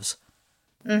lives?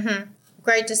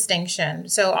 Great distinction.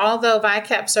 So although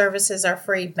VICAP services are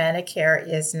free, Medicare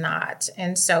is not.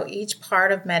 And so each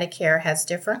part of Medicare has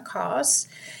different costs,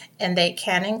 and they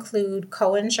can include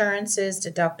co-insurances,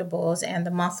 deductibles, and the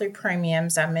monthly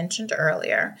premiums I mentioned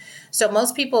earlier. So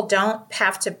most people don't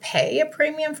have to pay a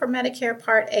premium for Medicare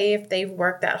Part A if they've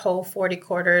worked that whole 40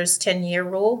 quarters, 10-year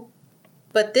rule.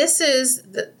 But this is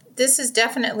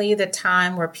definitely the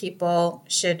time where people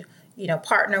should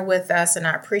partner with us, and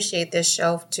I appreciate this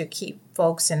show to keep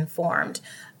folks informed.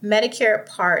 Medicare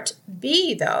Part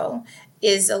B, though,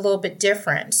 is a little bit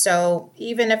different. So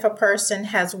even if a person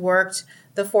has worked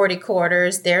the 40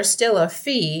 quarters, there's still a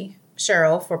fee,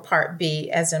 Cheryl, for Part B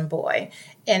as in boy.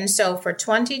 And so for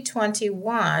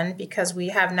 2021, because we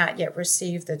have not yet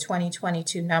received the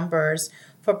 2022 numbers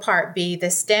for Part B, the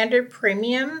standard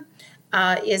premium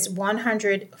is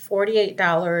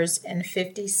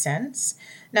 $148.50.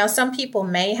 Now, some people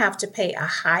may have to pay a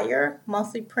higher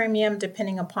monthly premium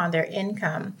depending upon their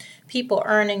income. People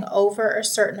earning over a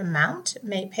certain amount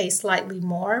may pay slightly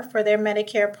more for their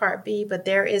Medicare Part B, but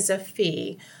there is a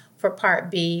fee for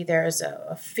Part B. There's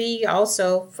a fee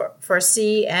also for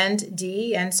C and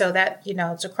D, and so that,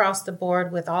 it's across the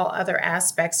board with all other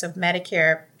aspects of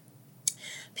Medicare.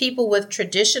 People with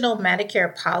traditional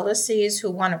Medicare policies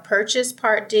who want to purchase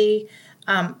Part D,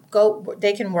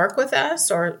 they can work with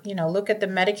us or, look at the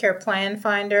Medicare Plan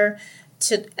Finder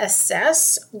to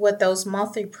assess what those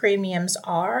monthly premiums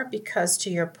are, because to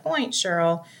your point,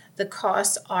 Cheryl, the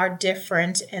costs are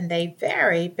different and they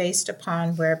vary based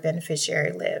upon where a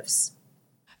beneficiary lives.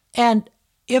 And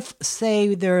if,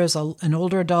 say, there is an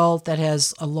older adult that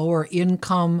has a lower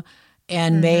income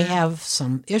and may have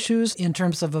some issues in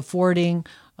terms of affording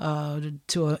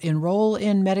to enroll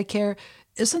in Medicare,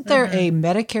 isn't there a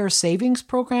Medicare savings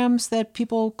programs that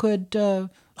people could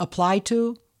apply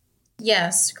to?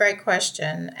 Yes, great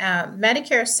question.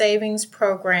 Medicare savings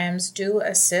programs do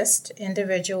assist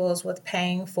individuals with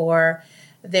paying for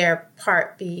their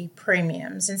Part B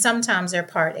premiums, and sometimes their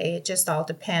Part A. It just all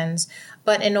depends.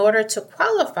 But in order to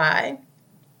qualify,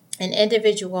 an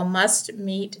individual must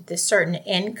meet the certain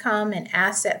income and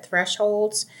asset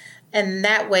thresholds, and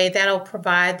that way that'll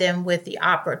provide them with the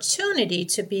opportunity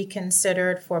to be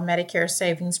considered for Medicare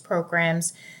savings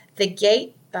programs.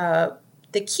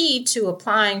 The key to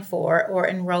applying for or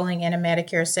enrolling in a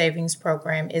Medicare savings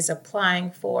program is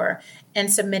applying for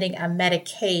and submitting a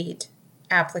Medicaid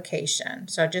application.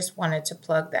 So I just wanted to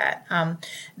plug that.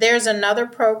 There's another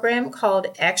program called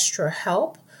Extra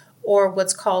Help, or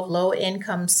what's called low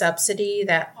income subsidy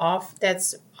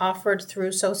that's offered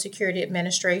through Social Security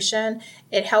Administration.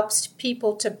 It helps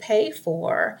people to pay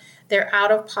for their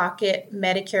out-of-pocket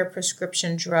Medicare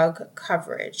prescription drug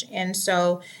coverage. And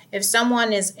so if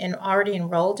someone is already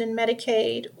enrolled in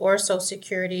Medicaid or Social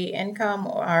Security income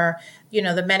or the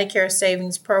Medicare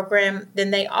savings program,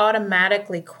 then they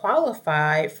automatically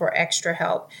qualify for Extra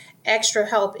Help. Extra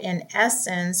Help, in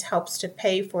essence, helps to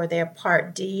pay for their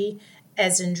Part D,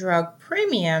 as in drug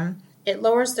premium. It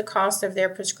lowers the cost of their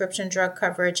prescription drug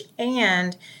coverage,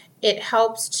 and it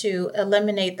helps to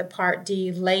eliminate the Part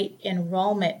D late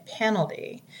enrollment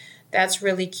penalty. That's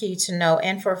really key to know.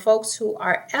 And for folks who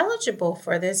are eligible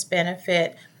for this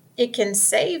benefit, it can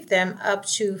save them up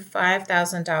to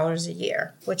 $5,000 a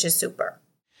year, which is super.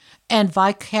 And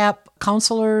VICAP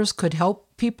counselors could help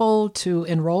people to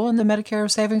enroll in the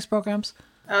Medicare savings programs?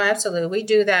 Oh, absolutely. We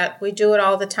do that. We do it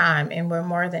all the time, and we're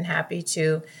more than happy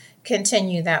to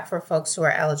continue that for folks who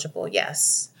are eligible.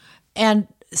 Yes. And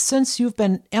since you've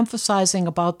been emphasizing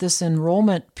about this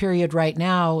enrollment period right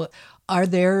now, are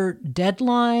there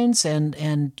deadlines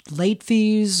and late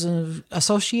fees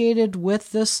associated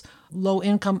with this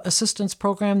low-income assistance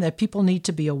program that people need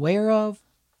to be aware of?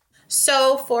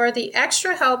 So for the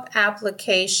Extra Help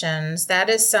applications, that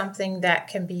is something that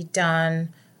can be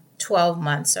done 12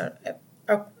 months or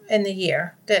in the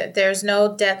year. There's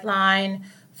no deadline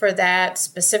for that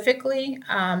specifically,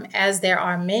 as there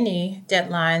are many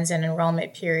deadlines and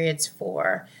enrollment periods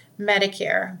for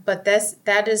Medicare. But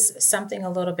that is something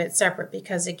a little bit separate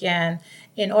because, again,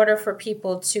 in order for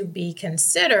people to be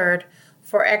considered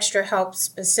for Extra Help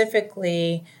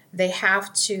specifically, they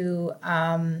have to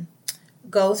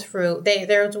go through,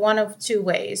 there's one of two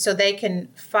ways. So they can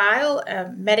file a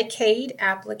Medicaid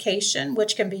application,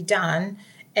 which can be done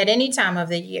at any time of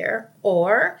the year,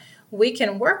 or we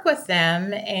can work with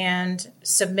them and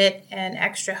submit an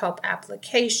Extra Help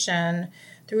application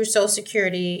through Social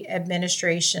Security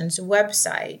Administration's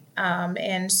website.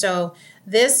 And so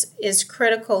this is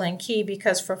critical and key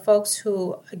because for folks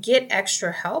who get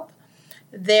Extra Help,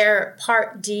 their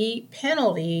Part D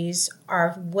penalties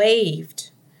are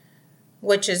waived,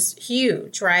 which is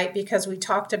huge, right? Because we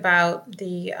talked about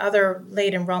the other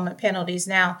late enrollment penalties.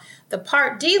 Now, the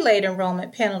Part D late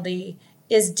enrollment penalty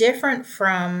is different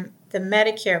from the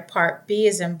Medicare Part B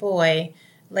as in boy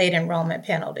late enrollment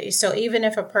penalty. So even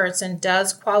if a person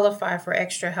does qualify for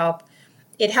Extra Help,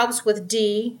 it helps with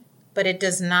D, but it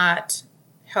does not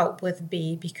help with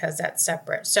B because that's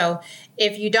separate. So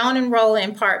if you don't enroll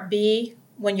in Part B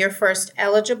when you're first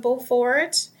eligible for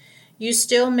it, you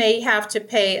still may have to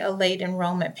pay a late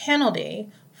enrollment penalty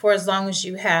for as long as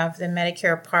you have the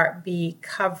Medicare Part B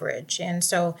coverage. And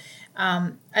so,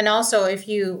 and also if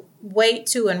you wait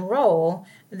to enroll,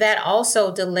 that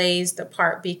also delays the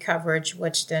Part B coverage,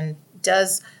 which then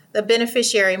does the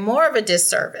beneficiary more of a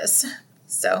disservice.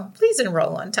 So please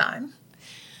enroll on time.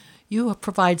 You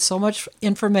provide so much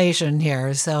information here,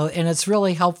 and it's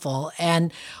really helpful.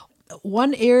 And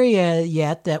one area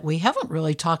yet that we haven't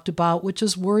really talked about, which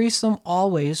is worrisome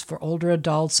always for older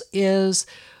adults, is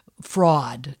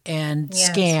fraud and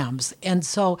scams. And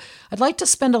so I'd like to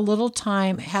spend a little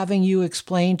time having you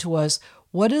explain to us,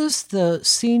 what is the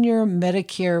Senior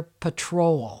Medicare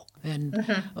Patrol?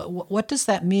 And what does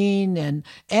that mean? And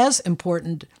as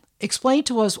important, explain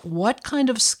to us what kind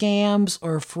of scams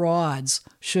or frauds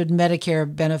should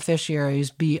Medicare beneficiaries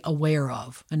be aware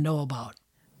of and know about?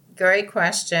 Great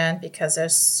question, because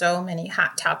there's so many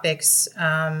hot topics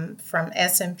from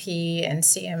S&P and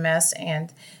CMS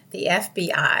and the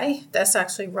FBI that's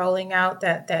actually rolling out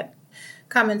that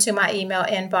come into my email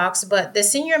inbox. But the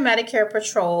Senior Medicare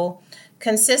Patrol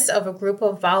consists of a group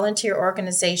of volunteer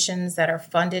organizations that are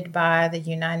funded by the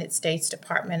United States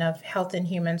Department of Health and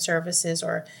Human Services,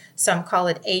 or some call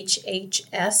it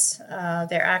HHS,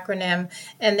 their acronym.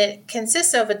 And it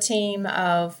consists of a team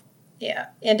of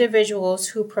individuals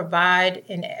who provide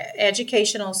an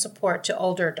educational support to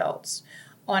older adults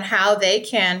on how they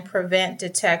can prevent,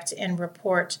 detect, and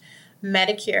report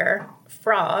Medicare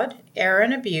fraud, error,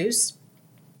 and abuse.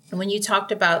 And when you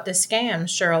talked about the scams,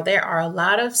 Cheryl, there are a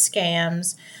lot of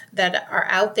scams that are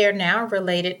out there now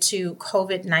related to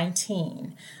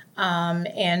COVID-19.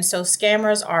 And so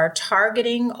scammers are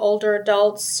targeting older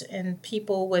adults and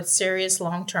people with serious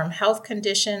long-term health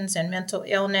conditions and mental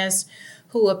illness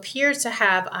who appear to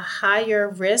have a higher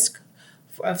risk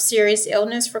of serious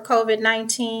illness for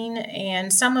COVID-19.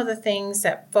 And some of the things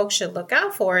that folks should look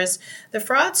out for is the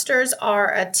fraudsters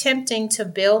are attempting to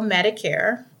bill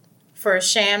Medicare for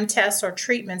sham tests or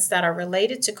treatments that are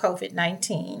related to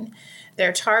COVID-19.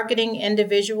 They're targeting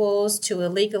individuals to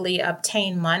illegally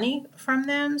obtain money from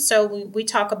them. So we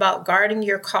talk about guarding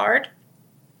your card,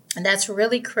 and that's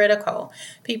really critical.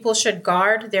 People should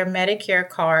guard their Medicare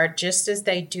card just as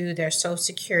they do their Social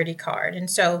Security card. And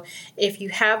so if you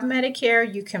have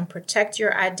Medicare, you can protect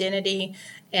your identity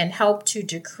and help to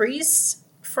decrease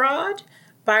fraud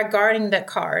by guarding that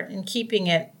card and keeping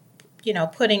it,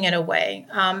 putting it away.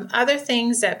 Other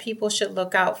things that people should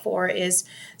look out for is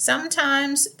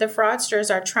sometimes the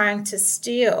fraudsters are trying to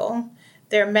steal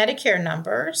their Medicare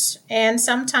numbers, and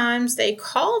sometimes they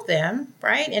call them,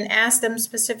 right, and ask them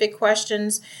specific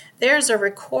questions. There's a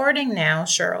recording now,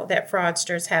 Cheryl, that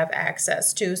fraudsters have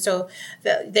access to. So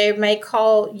they may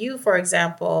call you, for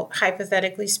example,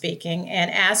 hypothetically speaking, and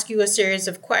ask you a series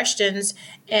of questions.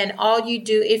 And all you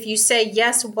do, if you say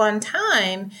yes one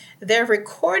time, they're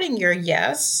recording your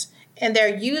yes, and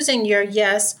they're using your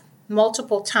yes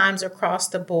multiple times across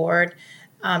the board.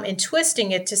 And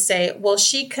twisting it to say, well,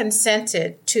 she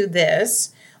consented to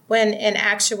this, when in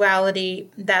actuality,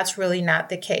 that's really not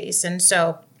the case. And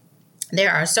so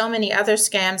there are so many other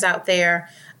scams out there,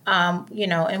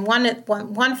 and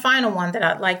one final one that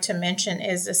I'd like to mention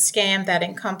is a scam that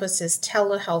encompasses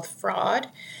telehealth fraud,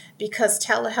 because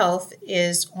telehealth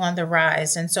is on the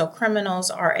rise. And so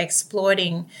criminals are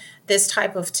exploiting this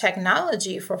type of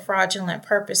technology for fraudulent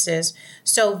purposes.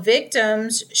 So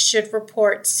victims should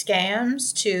report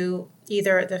scams to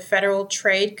either the Federal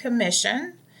Trade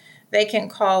Commission. They can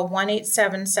call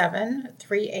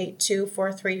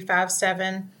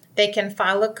 1-877-382-4357. They can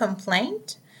file a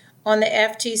complaint on the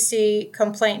FTC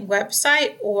complaint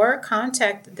website or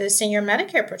contact the Senior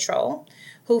Medicare Patrol,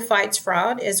 who fights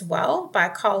fraud as well, by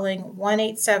calling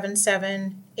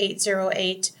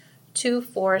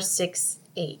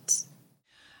 1-877-808-2468.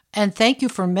 And thank you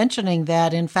for mentioning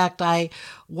that. In fact, I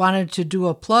wanted to do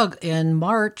a plug in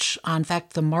March. In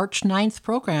fact, the March 9th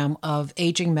program of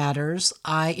Aging Matters,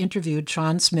 I interviewed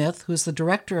Sean Smith, who's the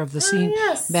director of the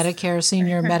Medicare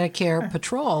Senior Medicare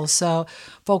Patrol. So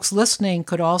folks listening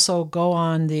could also go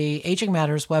on the Aging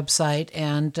Matters website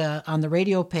and on the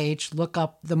radio page, look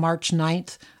up the March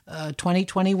 9th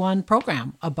 2021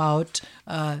 program about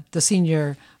the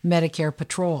Senior Medicare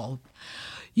Patrol.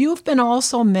 You've been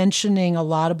also mentioning a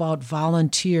lot about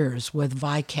volunteers with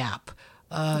VICAP.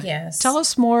 Yes. Tell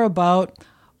us more about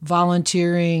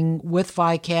volunteering with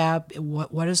VICAP.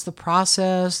 What is the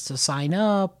process to sign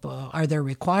up? Are there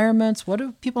requirements? What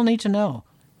do people need to know?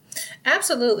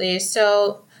 Absolutely.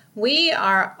 So we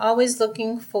are always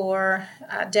looking for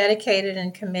dedicated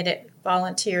and committed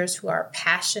volunteers who are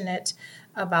passionate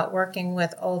about working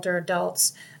with older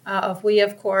adults. We,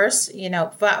 of course,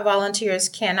 volunteers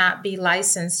cannot be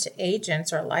licensed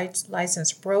agents or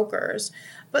licensed brokers,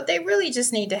 but they really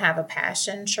just need to have a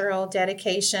passion, Cheryl,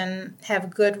 dedication,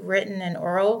 have good written and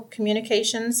oral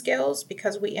communication skills,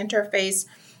 because we interface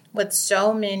with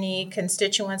so many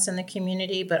constituents in the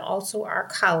community, but also our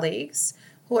colleagues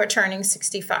who are turning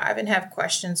 65 and have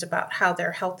questions about how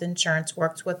their health insurance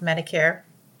works with Medicare.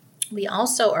 We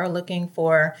also are looking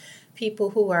for people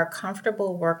who are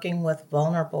comfortable working with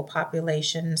vulnerable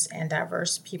populations and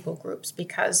diverse people groups,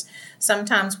 because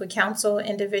sometimes we counsel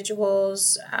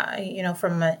individuals,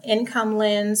 from an income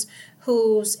lens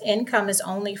whose income is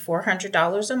only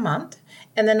 $400 a month.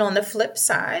 And then on the flip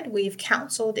side, we've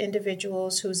counseled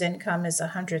individuals whose income is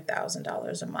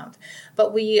 $100,000 a month.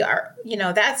 But we are,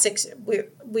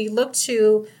 we look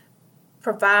to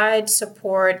provide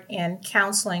support and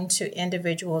counseling to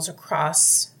individuals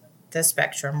across the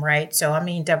spectrum, right? So,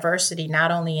 diversity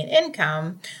not only in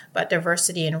income, but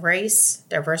diversity in race,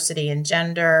 diversity in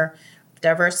gender,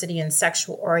 diversity in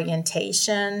sexual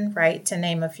orientation, right, to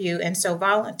name a few. And so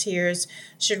volunteers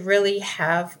should really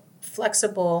have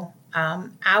flexible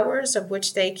hours of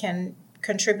which they can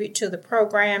contribute to the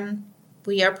program.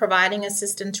 We are providing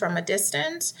assistance from a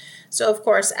distance. So, of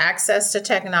course, access to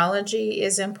technology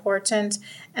is important.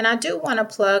 And I do want to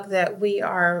plug that we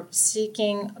are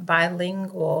seeking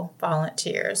bilingual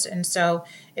volunteers. And so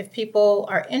if people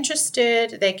are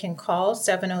interested, they can call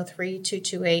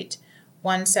 703-228-1234.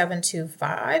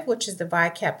 1725, which is the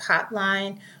VICAP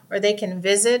hotline, or they can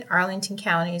visit Arlington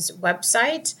County's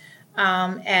website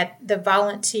at the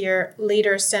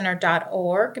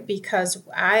volunteerleadercenter.org, because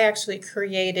I actually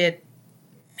created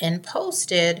and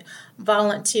posted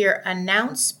volunteer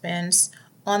announcements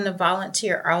on the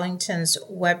Volunteer Arlington's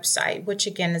website, which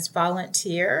again is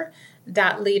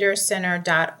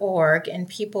volunteer.leadercenter.org, and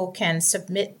people can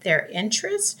submit their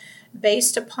interest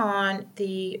based upon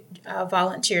the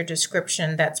volunteer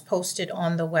description that's posted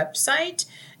on the website,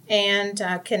 and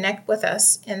connect with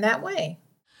us in that way.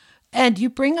 And you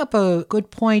bring up a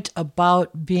good point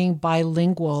about being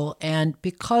bilingual, and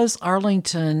because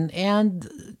Arlington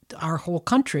and our whole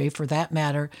country, for that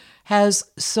matter, has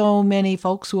so many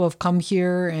folks who have come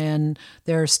here and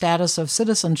their status of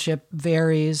citizenship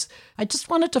varies, I just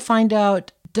wanted to find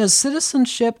out, does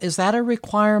citizenship, is that a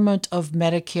requirement of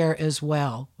Medicare as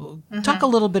well? Mm-hmm. Talk a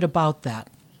little bit about that.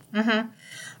 Mm-hmm.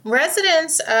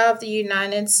 Residents of the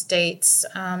United States,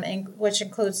 which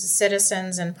includes the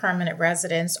citizens and permanent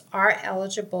residents, are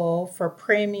eligible for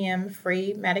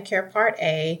premium-free Medicare Part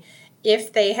A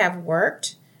if they have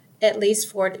worked at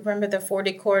least 40, remember the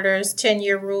 40 quarters,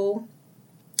 10-year rule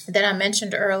that I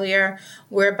mentioned earlier,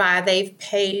 whereby they've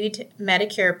paid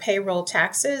Medicare payroll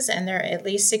taxes and they're at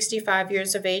least 65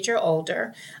 years of age or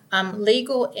older.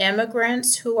 Legal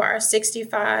immigrants who are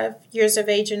 65 years of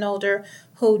age and older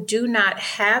who do not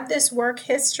have this work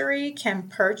history can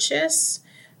purchase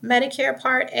Medicare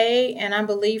Part A, and I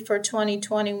believe for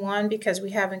 2021, because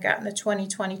we haven't gotten the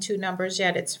 2022 numbers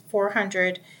yet, it's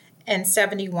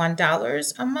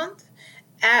 $471 a month.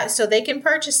 So they can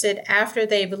purchase it after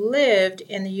they've lived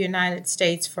in the United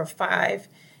States for 5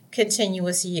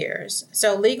 continuous years.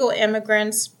 So legal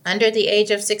immigrants under the age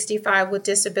of 65 with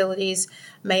disabilities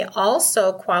may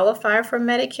also qualify for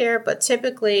Medicare, but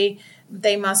typically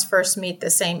they must first meet the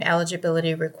same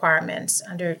eligibility requirements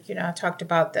under, I talked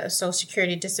about the Social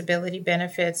Security disability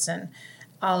benefits and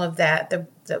all of that, the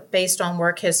based on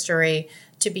work history,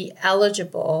 to be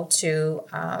eligible to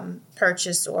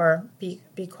purchase or be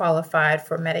qualified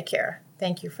for Medicare.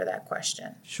 Thank you for that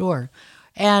question. Sure.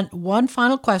 And one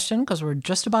final question, because we're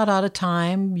just about out of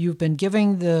time. You've been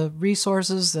giving the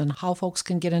resources and how folks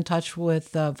can get in touch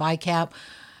with VICAP.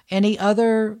 Any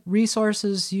other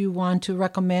resources you want to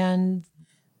recommend?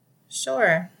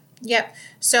 Sure. Yep.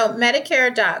 So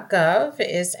Medicare.gov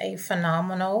is a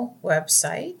phenomenal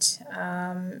website.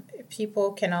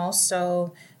 People can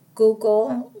also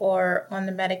Google or on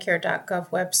the Medicare.gov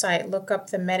website, look up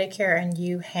the Medicare and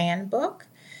You Handbook,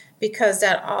 because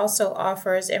that also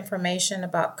offers information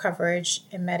about coverage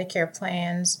in Medicare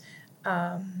plans,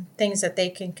 things that they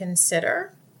can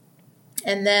consider.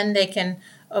 And then they can,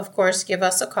 of course, give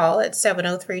us a call at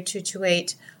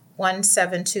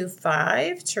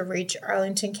 703-228-1725 to reach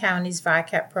Arlington County's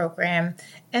VICAP program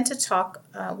and to talk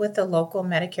with a local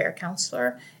Medicare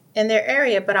counselor in their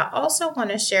area. But I also want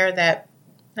to share that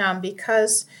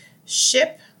because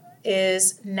SHIP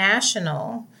is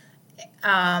national,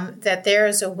 that there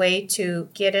is a way to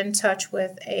get in touch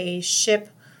with a SHIP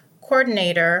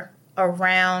coordinator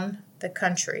around the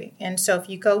country. And so if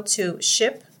you go to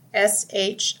SHIP,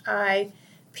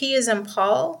 S-H-I-P as in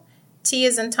Paul, T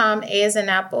as in Tom, A as in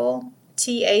Apple,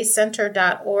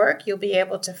 tacenter.org, you'll be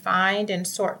able to find and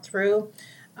sort through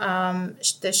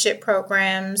the SHIP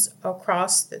programs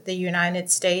across the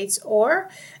United States. Or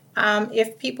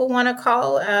if people want to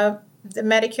call the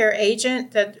Medicare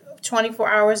agent that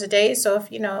 24 hours a day, so if,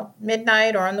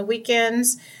 midnight or on the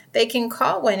weekends, they can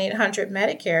call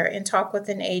 1-800-MEDICARE and talk with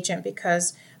an agent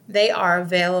because they are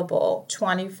available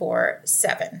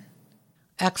 24/7.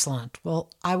 Excellent. Well,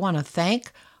 I want to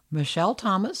thank Michelle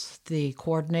Thomas, the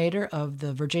coordinator of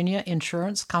the Virginia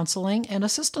Insurance Counseling and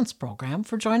Assistance Program,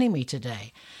 for joining me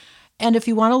today. And if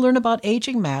you want to learn about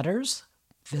Aging Matters,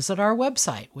 visit our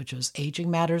website, which is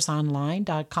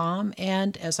agingmattersonline.com.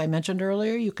 And as I mentioned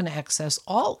earlier, you can access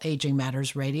all Aging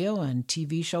Matters radio and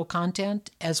TV show content,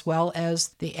 as well as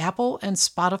the Apple and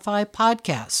Spotify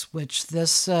podcasts, which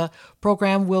this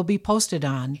program will be posted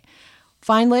on.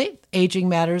 Finally, Aging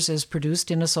Matters is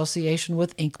produced in association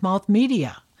with Inkmouth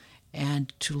Media.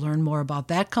 And to learn more about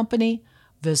that company,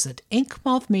 visit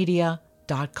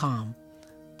inkmouthmedia.com.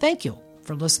 Thank you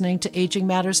for listening to Aging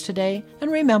Matters today.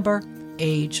 And remember,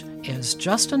 age is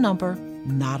just a number,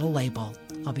 not a label.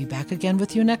 I'll be back again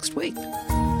with you next week.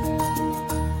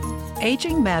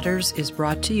 Aging Matters is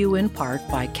brought to you in part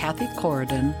by Kathy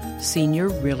Corridon, Senior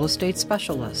Real Estate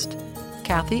Specialist.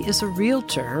 Kathy is a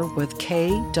realtor with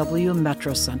KW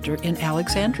Metro Center in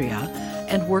Alexandria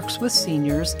and works with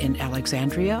seniors in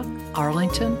Alexandria,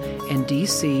 Arlington, and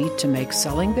D.C. to make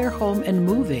selling their home and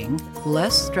moving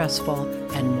less stressful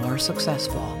and more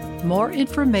successful. More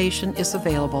information is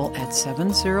available at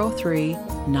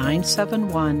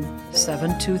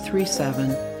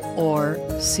 703-971-7237 or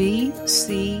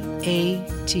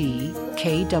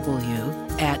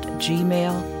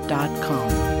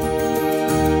ccatkw@gmail.com.